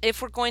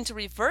if we're going to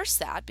reverse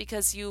that,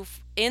 because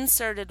you've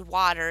inserted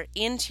water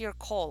into your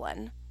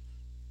colon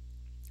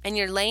and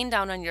you're laying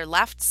down on your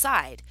left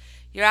side,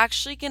 you're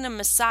actually going to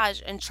massage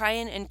and try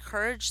and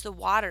encourage the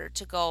water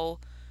to go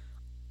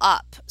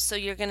up. So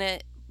you're going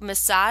to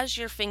massage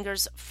your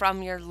fingers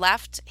from your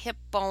left hip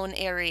bone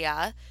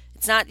area.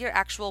 It's not your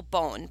actual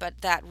bone,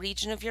 but that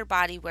region of your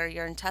body where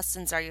your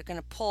intestines are. You're going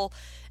to pull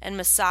and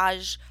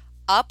massage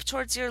up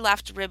towards your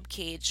left rib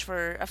cage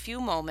for a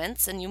few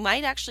moments, and you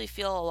might actually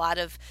feel a lot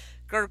of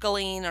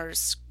gurgling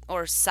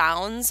or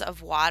sounds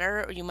of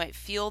water, or you might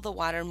feel the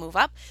water move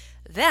up.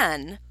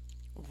 Then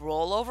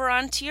roll over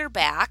onto your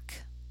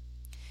back,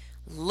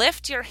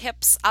 lift your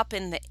hips up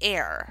in the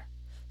air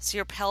so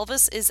your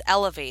pelvis is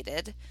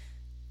elevated,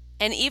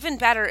 and even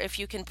better if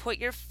you can put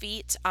your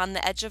feet on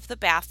the edge of the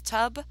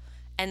bathtub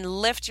and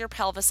lift your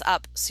pelvis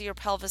up so your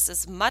pelvis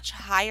is much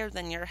higher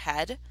than your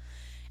head,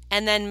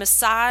 and then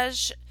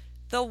massage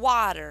the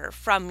water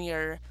from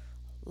your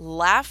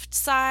left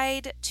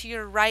side to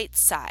your right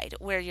side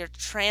where your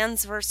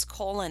transverse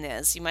colon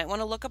is. You might want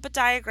to look up a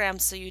diagram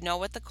so you know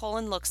what the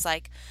colon looks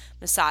like.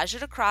 Massage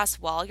it across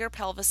while your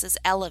pelvis is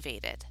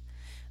elevated.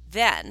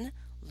 Then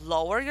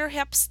lower your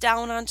hips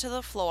down onto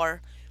the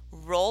floor,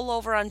 roll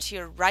over onto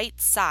your right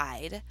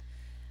side,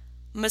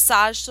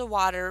 massage the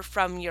water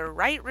from your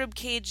right rib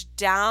cage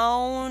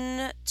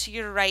down to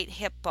your right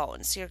hip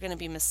bone. So you're going to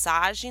be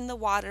massaging the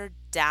water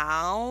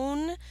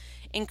down,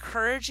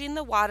 encouraging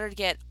the water to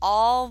get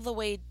all the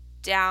way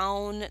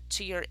down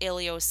to your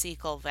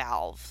ileocecal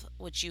valve,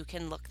 which you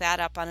can look that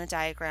up on a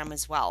diagram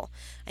as well.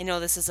 I know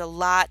this is a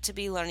lot to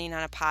be learning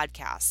on a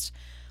podcast.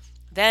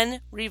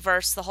 Then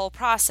reverse the whole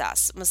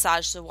process.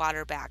 Massage the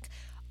water back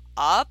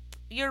up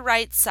your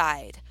right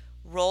side,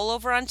 roll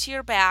over onto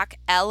your back,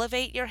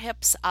 elevate your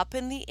hips up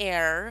in the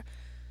air,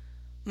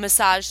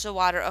 massage the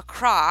water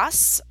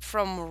across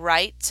from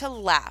right to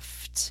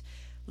left.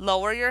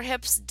 Lower your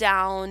hips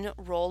down,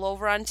 roll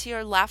over onto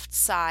your left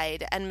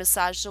side, and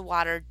massage the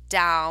water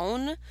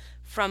down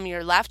from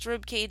your left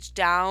rib cage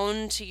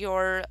down to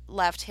your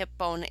left hip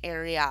bone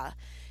area.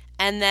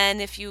 And then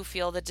if you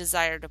feel the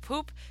desire to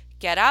poop,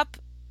 get up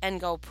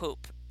and go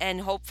poop.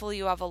 And hopefully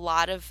you have a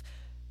lot of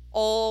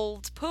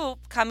old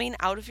poop coming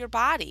out of your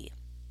body.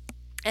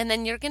 And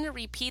then you're going to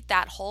repeat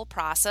that whole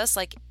process,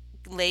 like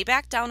lay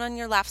back down on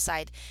your left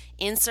side,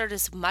 insert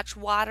as much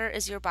water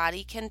as your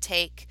body can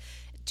take,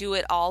 do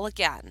it all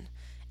again.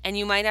 And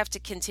you might have to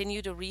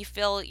continue to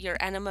refill your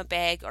enema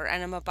bag or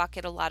enema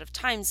bucket a lot of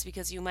times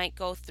because you might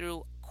go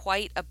through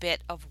quite a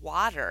bit of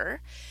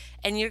water.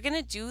 And you're going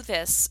to do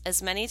this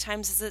as many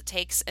times as it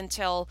takes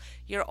until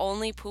you're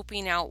only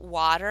pooping out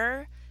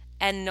water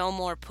and no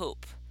more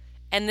poop.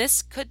 And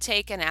this could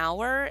take an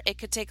hour. It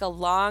could take a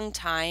long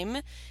time.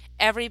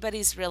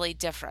 Everybody's really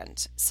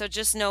different. So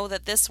just know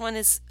that this one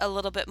is a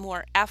little bit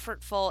more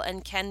effortful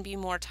and can be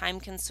more time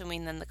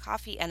consuming than the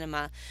coffee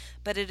enema,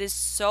 but it is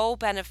so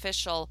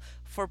beneficial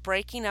for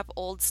breaking up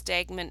old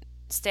stagnant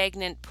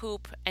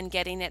poop and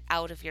getting it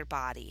out of your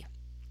body.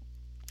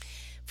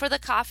 For the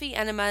coffee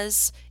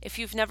enemas, if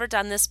you've never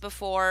done this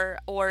before,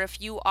 or if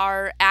you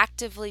are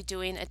actively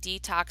doing a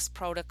detox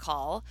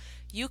protocol,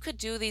 you could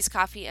do these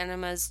coffee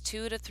enemas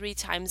 2 to 3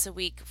 times a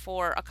week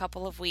for a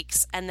couple of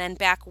weeks and then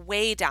back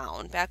way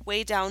down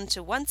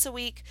to once a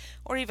week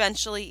or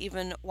eventually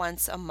even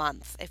once a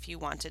month if you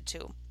wanted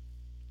to.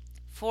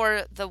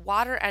 For the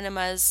water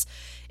enemas,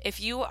 if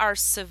you are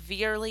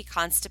severely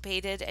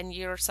constipated and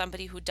you're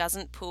somebody who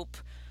doesn't poop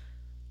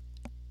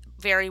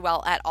very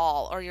well at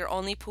all, or you're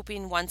only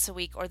pooping once a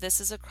week, or this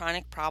is a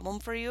chronic problem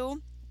for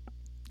you,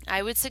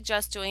 I would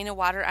suggest doing a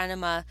water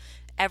enema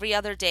every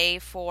other day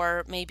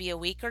for maybe a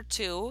week or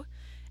two,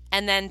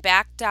 and then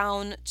back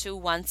down to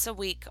once a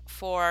week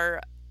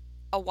for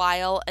a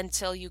while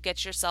until you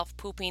get yourself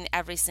pooping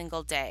every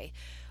single day.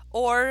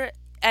 Or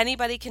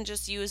anybody can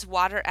just use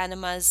water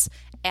enemas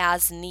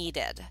as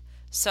needed.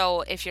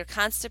 So if you're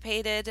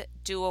constipated,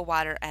 do a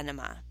water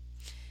enema.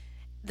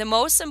 The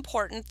most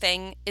important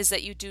thing is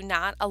that you do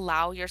not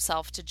allow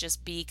yourself to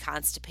just be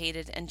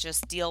constipated and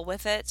just deal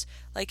with it.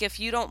 Like, if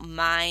you don't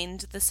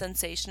mind the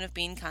sensation of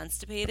being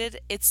constipated,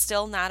 it's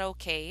still not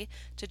okay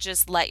to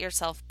just let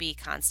yourself be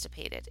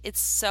constipated. It's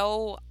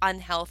so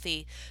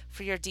unhealthy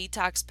for your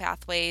detox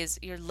pathways,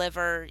 your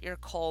liver, your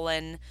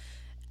colon.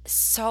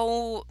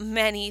 So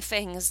many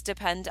things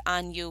depend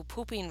on you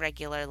pooping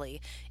regularly,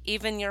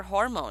 even your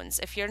hormones.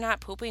 If you're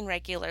not pooping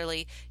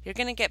regularly, you're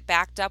going to get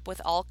backed up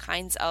with all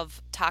kinds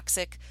of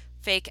toxic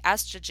fake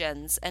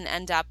estrogens and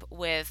end up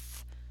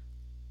with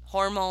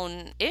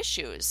hormone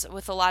issues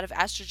with a lot of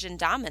estrogen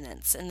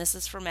dominance. And this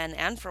is for men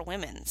and for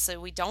women.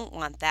 So we don't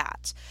want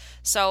that.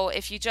 So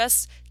if you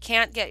just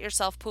can't get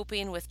yourself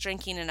pooping with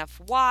drinking enough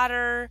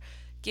water,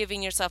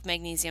 giving yourself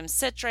magnesium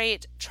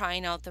citrate,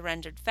 trying out the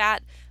rendered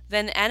fat,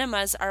 then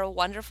enemas are a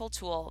wonderful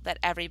tool that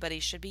everybody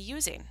should be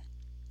using.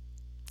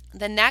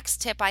 The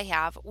next tip I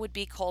have would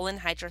be colon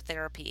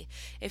hydrotherapy.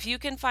 If you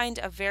can find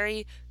a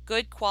very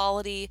good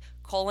quality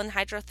colon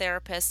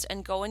hydrotherapist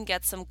and go and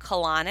get some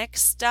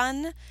colonics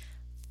done,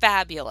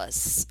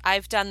 fabulous.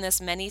 I've done this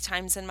many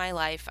times in my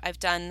life. I've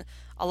done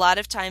a lot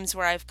of times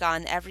where I've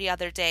gone every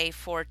other day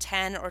for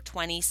 10 or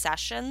 20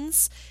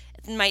 sessions.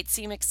 It might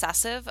seem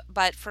excessive,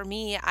 but for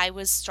me, I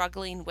was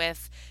struggling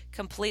with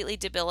completely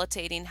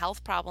debilitating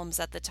health problems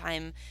at the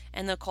time,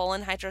 and the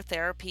colon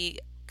hydrotherapy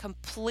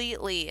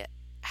completely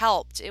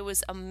helped. It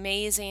was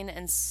amazing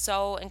and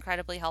so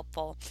incredibly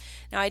helpful.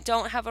 Now, I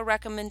don't have a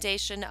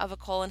recommendation of a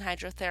colon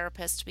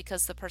hydrotherapist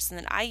because the person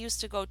that I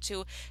used to go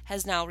to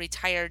has now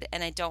retired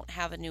and I don't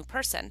have a new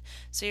person.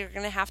 So you're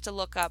going to have to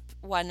look up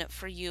one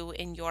for you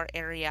in your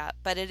area.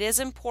 But it is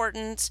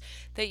important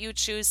that you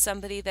choose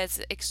somebody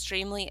that's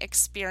extremely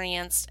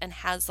experienced and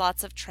has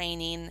lots of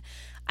training.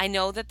 I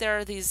know that there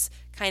are these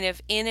kind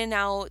of in and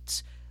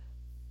out,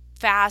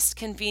 fast,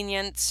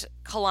 convenient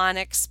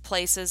colonics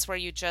places where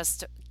you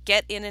just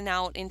get in and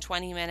out in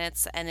 20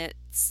 minutes and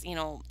it's,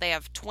 they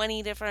have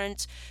 20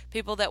 different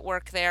people that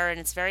work there and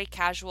it's very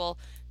casual.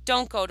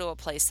 Don't go to a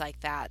place like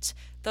that.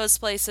 Those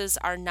places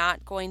are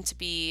not going to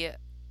be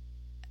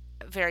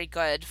very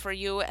good for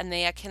you and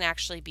they can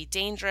actually be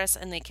dangerous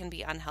and they can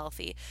be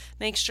unhealthy.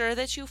 Make sure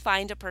that you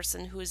find a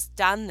person who's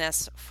done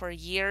this for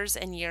years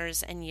and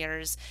years and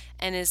years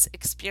and is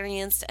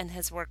experienced and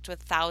has worked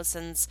with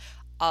thousands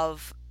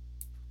of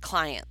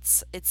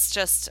clients.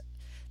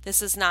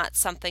 This is not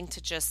something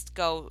to just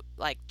go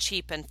like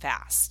cheap and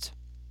fast.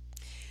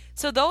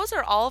 So those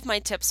are all of my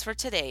tips for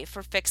today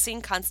for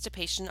fixing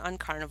constipation on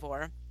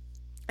Carnivore.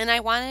 And I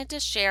wanted to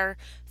share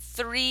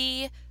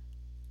 3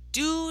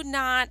 do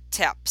not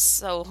tips.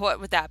 So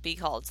what would that be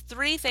called?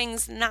 3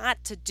 things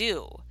not to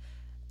do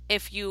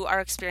if you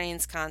are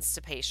experiencing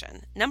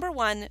constipation. Number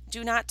 1,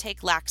 do not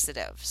take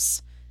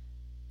laxatives.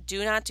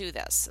 Do not do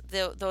this.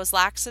 Those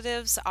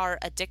laxatives are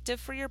addictive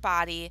for your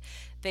body.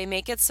 They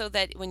make it so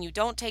that when you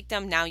don't take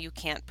them, now you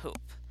can't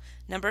poop.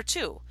 Number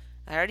 2,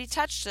 I already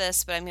touched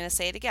this, but I'm going to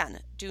say it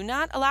again. Do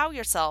not allow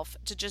yourself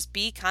to just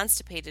be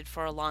constipated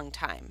for a long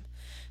time.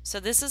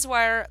 So this is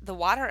where the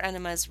water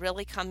enemas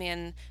really come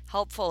in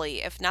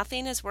helpfully. If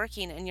nothing is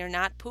working and you're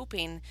not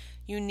pooping,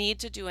 you need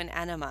to do an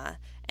enema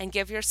and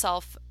give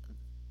yourself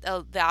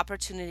the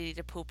opportunity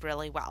to poop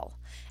really well.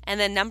 And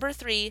then number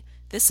 3,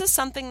 this is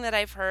something that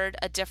I've heard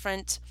a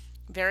different,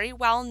 very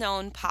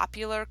well-known,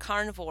 popular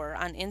carnivore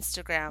on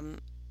Instagram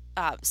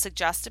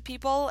suggest to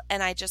people,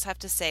 and I just have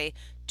to say,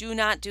 do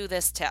not do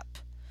this tip.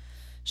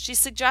 She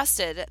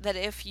suggested that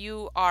if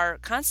you are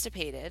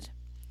constipated,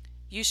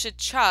 you should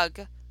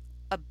chug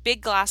a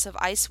big glass of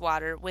ice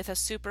water with a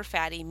super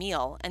fatty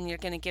meal, and you're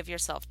going to give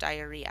yourself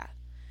diarrhea.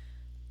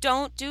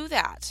 Don't do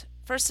that.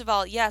 First of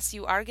all, yes,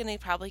 you are going to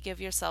probably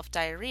give yourself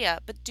diarrhea,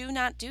 but do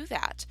not do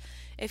that.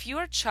 If you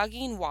are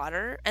chugging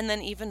water, and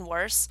then even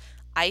worse,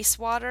 ice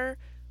water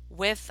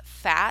with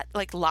fat,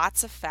 like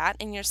lots of fat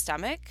in your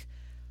stomach,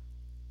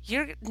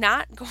 you're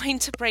not going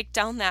to break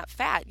down that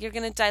fat. You're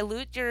going to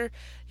dilute your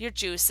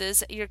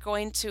juices. You're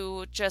going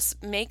to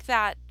just make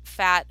that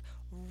fat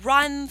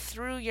run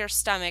through your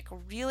stomach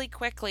really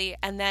quickly,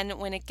 and then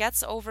when it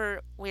gets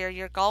over where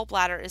your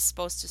gallbladder is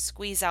supposed to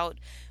squeeze out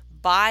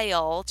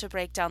bile to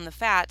break down the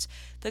fat,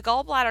 the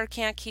gallbladder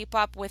can't keep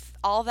up with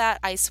all that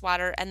ice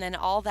water and then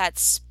all that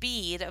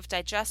speed of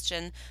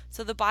digestion,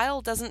 so the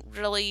bile doesn't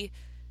really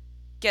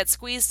get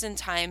squeezed in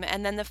time,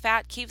 and then the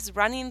fat keeps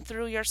running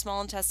through your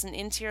small intestine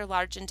into your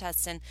large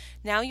intestine.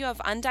 Now you have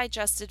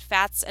undigested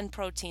fats and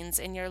proteins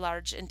in your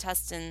large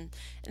intestine,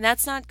 and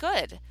that's not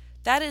good.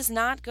 That is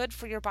not good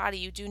for your body.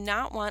 You do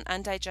not want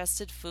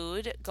undigested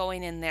food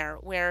going in there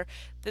where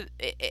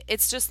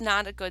it's just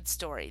not a good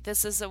story.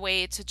 This is a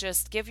way to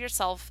just give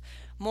yourself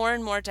more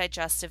and more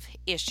digestive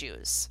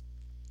issues.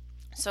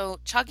 So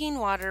chugging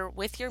water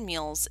with your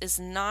meals is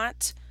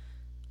not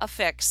a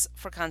fix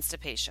for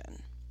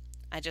constipation.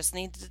 I just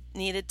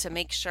needed to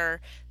make sure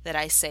that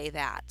I say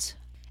that.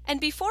 And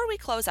before we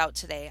close out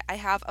today, I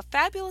have a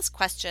fabulous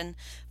question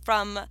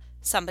from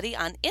somebody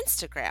on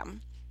Instagram.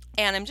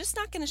 And I'm just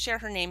not going to share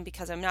her name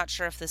because I'm not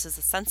sure if this is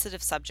a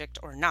sensitive subject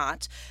or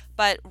not,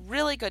 but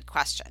really good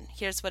question.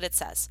 Here's what it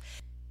says.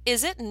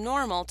 Is it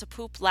normal to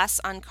poop less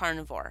on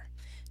carnivore?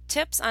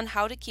 Tips on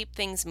how to keep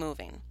things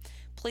moving.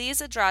 Please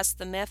address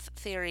the myth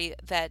theory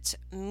that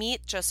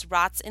meat just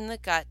rots in the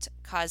gut,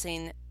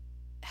 causing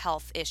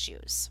health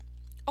issues.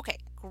 Okay,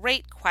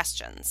 great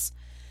questions.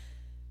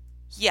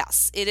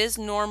 Yes, it is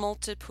normal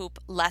to poop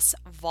less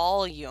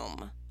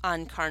volume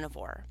on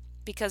carnivore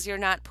because you're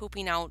not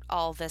pooping out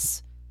all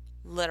this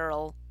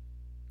literal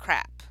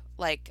crap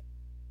like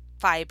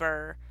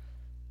fiber,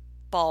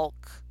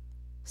 bulk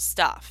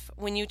stuff.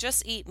 When you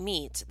just eat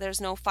meat,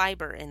 there's no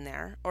fiber in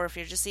there, or if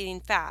you're just eating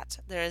fat,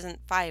 there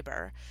isn't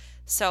fiber.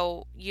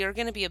 So you're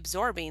going to be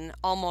absorbing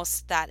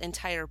almost that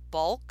entire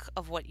bulk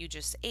of what you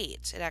just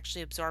ate. It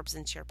actually absorbs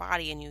into your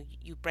body, and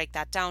you break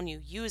that down,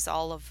 you use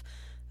all of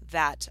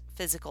that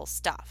physical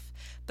stuff.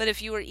 But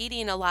if you were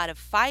eating a lot of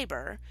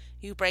fiber,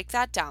 you break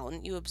that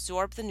down, you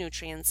absorb the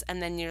nutrients,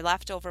 and then you're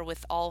left over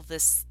with all of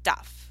this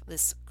stuff,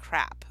 this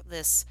crap,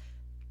 this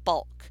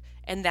bulk.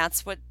 And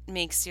that's what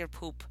makes your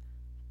poop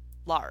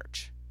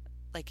large.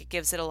 Like, it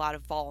gives it a lot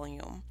of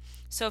volume.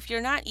 So if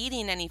you're not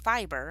eating any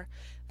fiber,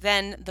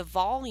 then the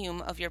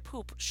volume of your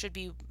poop should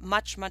be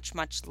much, much,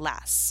 much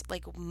less.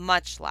 Like,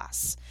 much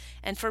less.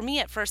 And for me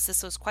at first,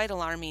 this was quite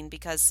alarming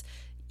because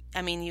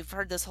you've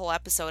heard this whole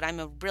episode. I'm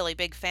a really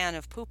big fan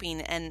of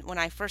pooping. And when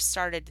I first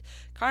started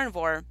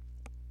carnivore,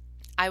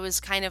 I was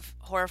kind of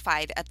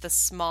horrified at the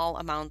small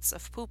amounts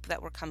of poop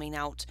that were coming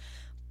out.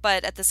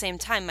 But at the same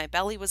time, my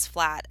belly was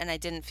flat and I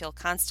didn't feel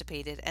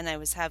constipated. And I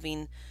was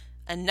having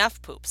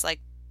enough poops, like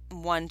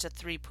 1 to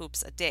 3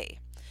 poops a day.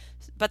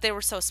 But they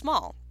were so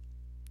small.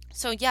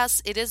 So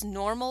yes, it is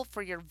normal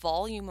for your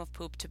volume of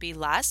poop to be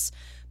less,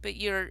 but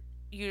your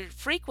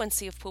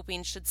frequency of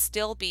pooping should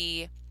still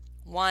be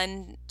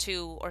 1,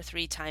 2, or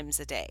 3 times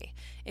a day.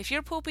 If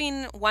you're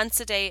pooping once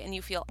a day and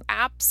you feel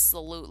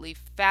absolutely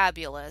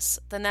fabulous,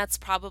 then that's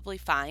probably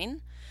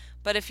fine.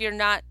 But if you're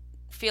not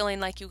feeling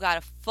like you got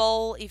a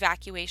full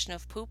evacuation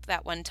of poop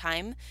that one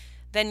time,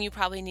 then you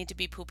probably need to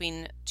be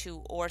pooping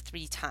 2 or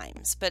 3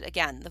 times. But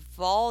again, the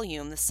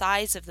volume, the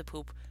size of the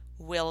poop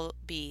will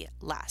be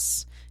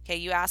less. Okay,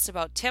 you asked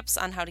about tips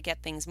on how to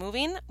get things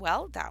moving.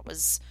 Well, that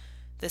was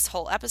this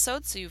whole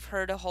episode, so you've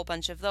heard a whole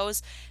bunch of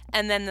those.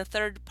 And then the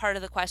third part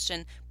of the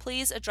question,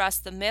 please address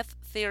the myth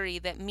theory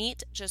that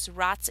meat just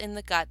rots in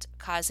the gut,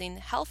 causing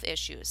health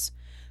issues.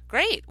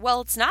 Great.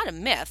 Well, it's not a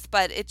myth,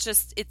 but it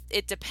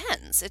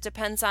depends. It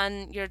depends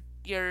on your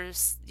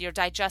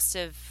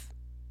digestive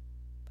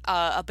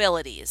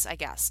abilities, I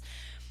guess.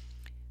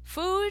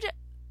 Food,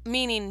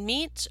 meaning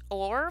meat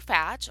or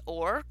fat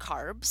or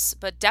carbs,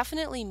 but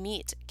definitely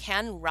meat,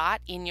 can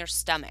rot in your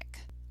stomach.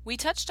 We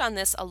touched on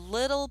this a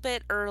little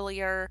bit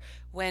earlier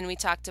when we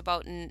talked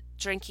about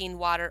drinking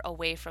water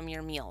away from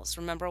your meals.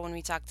 Remember when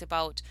we talked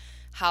about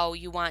how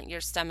you want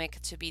your stomach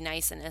to be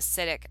nice and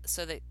acidic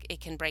so that it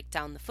can break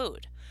down the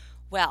food?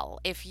 Well,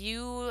 if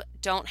you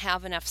don't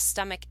have enough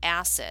stomach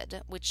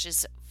acid, which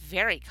is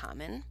very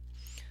common,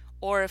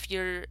 or if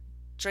you're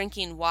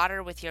drinking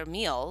water with your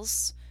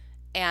meals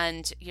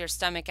and your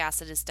stomach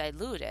acid is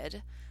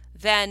diluted,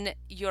 then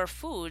your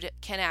food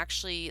can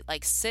actually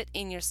sit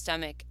in your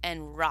stomach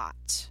and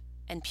rot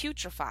and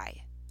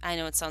putrefy. I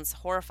know it sounds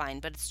horrifying,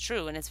 but it's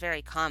true and it's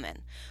very common.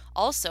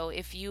 Also,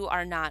 if you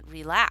are not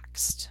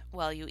relaxed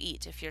while you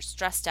eat, if you're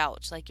stressed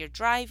out, like you're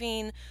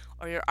driving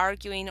or you're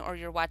arguing or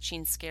you're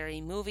watching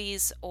scary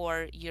movies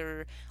or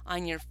you're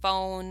on your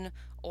phone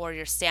or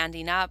you're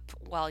standing up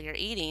while you're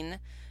eating,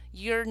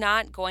 you're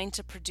not going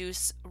to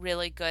produce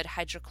really good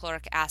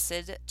hydrochloric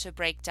acid to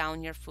break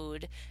down your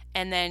food,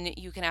 and then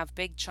you can have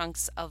big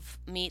chunks of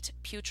meat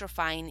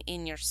putrefying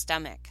in your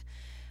stomach.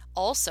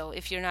 Also,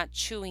 if you're not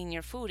chewing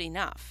your food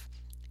enough,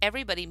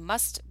 everybody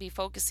must be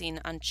focusing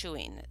on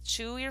chewing.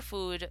 Chew your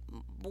food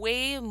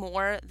way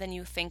more than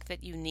you think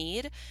that you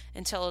need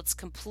until it's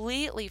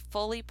completely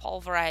fully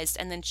pulverized,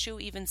 and then chew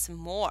even some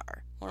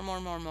more,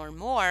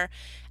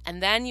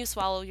 and then you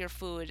swallow your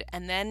food,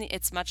 and then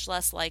it's much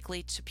less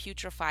likely to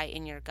putrefy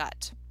in your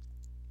gut.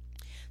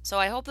 So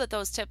I hope that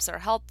those tips are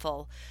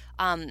helpful.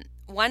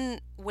 One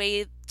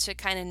way to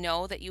kind of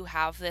know that you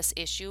have this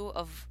issue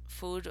of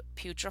food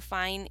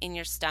putrefying in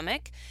your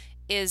stomach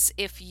is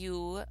if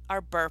you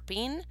are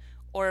burping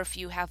or if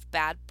you have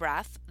bad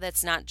breath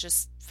that's not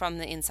just from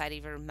the inside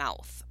of your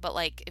mouth. But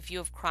if you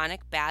have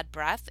chronic bad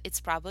breath, it's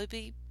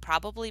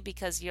probably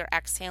because you're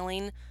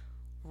exhaling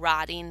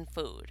rotting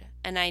food.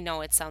 And I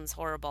know it sounds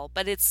horrible,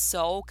 but it's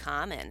so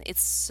common.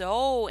 It's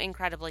so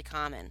incredibly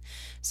common.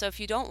 So if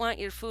you don't want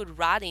your food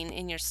rotting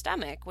in your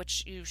stomach,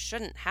 which you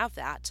shouldn't have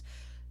that,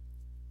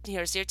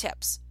 here's your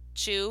tips.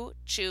 Chew,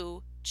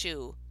 chew,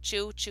 chew,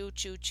 chew, chew,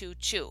 chew, chew,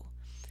 chew.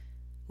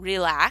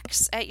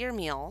 Relax at your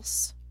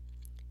meals.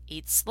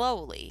 Eat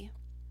slowly.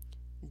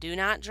 Do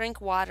not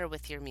drink water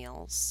with your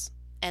meals.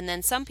 And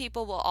then some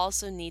people will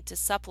also need to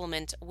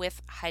supplement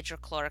with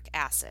hydrochloric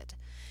acid,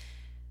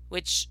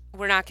 which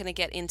we're not going to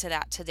get into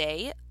that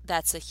today.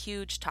 That's a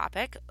huge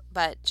topic,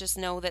 but just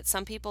know that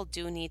some people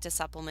do need to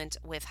supplement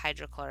with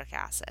hydrochloric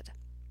acid.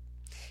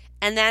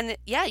 And then,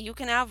 yeah, you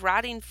can have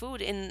rotting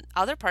food in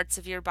other parts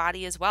of your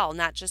body as well,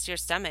 not just your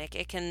stomach.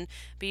 It can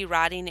be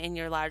rotting in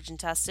your large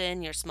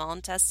intestine, your small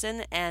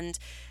intestine, and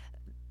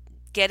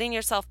getting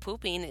yourself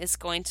pooping is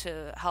going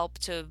to help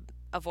to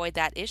avoid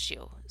that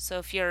issue. So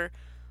if you're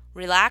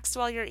relaxed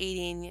while you're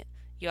eating,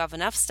 you have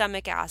enough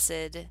stomach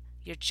acid,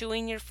 you're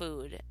chewing your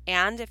food,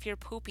 and if you're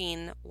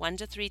pooping 1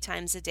 to 3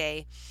 times a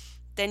day,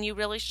 then you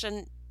really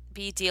shouldn't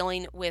be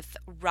dealing with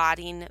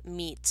rotting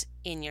meat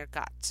in your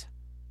gut.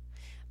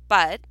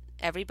 But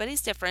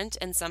everybody's different,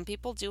 and some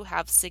people do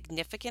have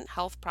significant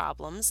health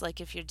problems,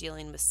 like if you're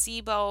dealing with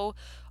SIBO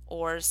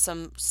or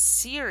some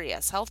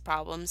serious health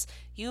problems,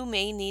 you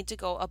may need to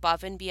go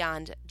above and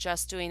beyond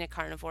just doing a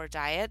carnivore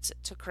diet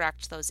to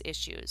correct those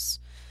issues.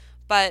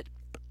 But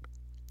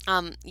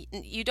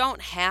you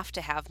don't have to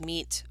have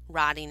meat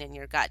rotting in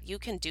your gut. You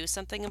can do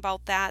something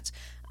about that.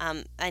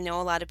 I know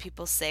a lot of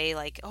people say,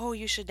 like, oh,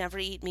 you should never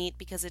eat meat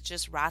because it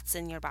just rots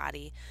in your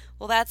body.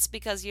 Well, that's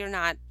because you're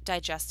not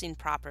digesting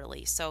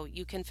properly. So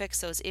you can fix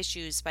those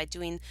issues by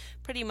doing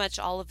pretty much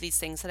all of these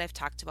things that I've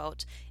talked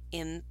about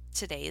in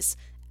today's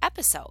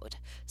episode.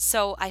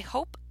 So I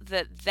hope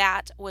that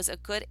that was a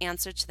good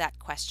answer to that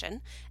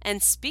question.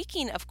 And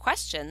speaking of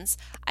questions,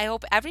 I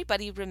hope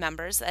everybody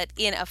remembers that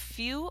in a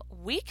few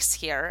weeks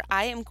here,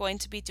 I am going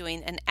to be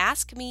doing an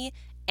Ask Me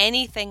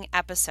Anything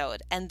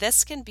episode. And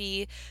this can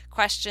be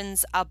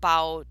questions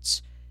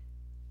about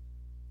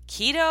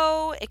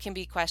keto, it can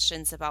be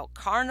questions about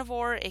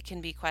carnivore, it can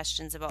be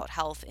questions about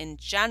health in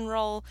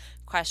general,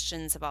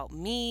 questions about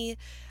me.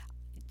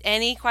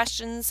 Any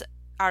questions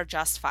are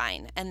just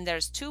fine. And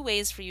there's 2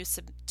 ways for you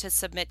to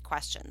submit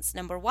questions.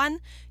 Number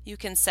 1, you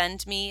can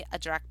send me a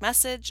direct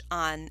message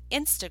on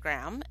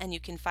Instagram, and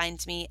you can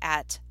find me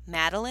at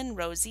Madeline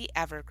Rosie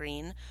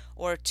Evergreen.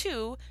 Or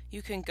 2,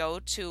 you can go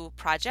to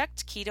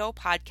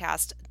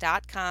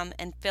projectketopodcast.com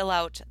and fill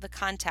out the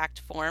contact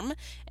form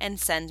and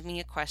send me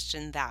a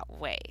question that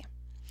way.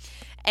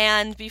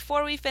 And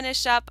before we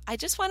finish up, I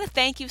just want to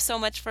thank you so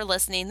much for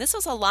listening. This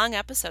was a long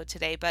episode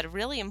today, but a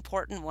really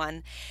important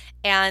one.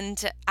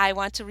 And I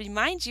want to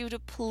remind you to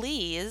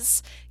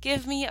please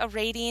give me a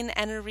rating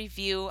and a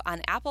review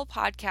on Apple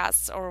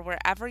Podcasts or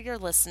wherever you're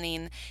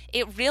listening.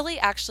 It really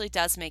actually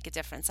does make a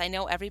difference. I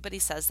know everybody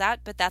says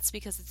that, but that's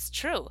because it's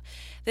true.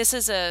 This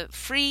is a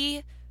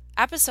free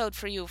episode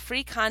for you,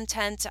 free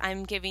content.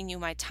 I'm giving you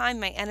my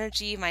time, my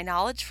energy, my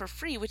knowledge for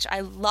free, which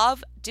I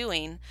love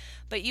doing,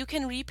 but you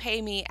can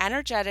repay me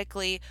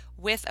energetically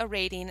with a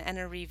rating and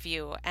a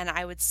review, and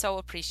I would so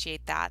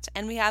appreciate that.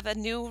 And we have a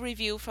new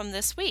review from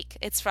this week.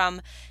 It's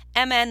from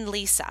MN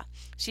Lisa.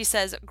 She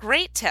says,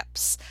 "Great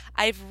tips.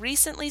 I've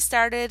recently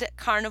started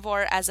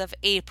carnivore as of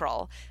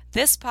April.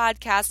 This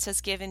podcast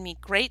has given me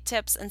great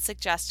tips and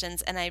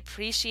suggestions, and I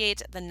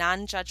appreciate the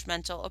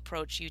non-judgmental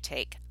approach you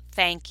take.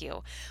 Thank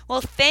you."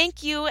 Well,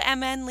 thank you,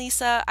 MN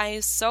Lisa.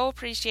 I so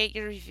appreciate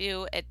your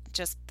review. It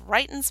just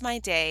brightens my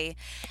day.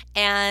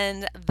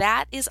 And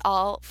that is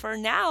all for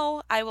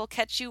now. I will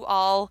catch you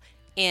all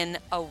in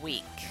a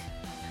week.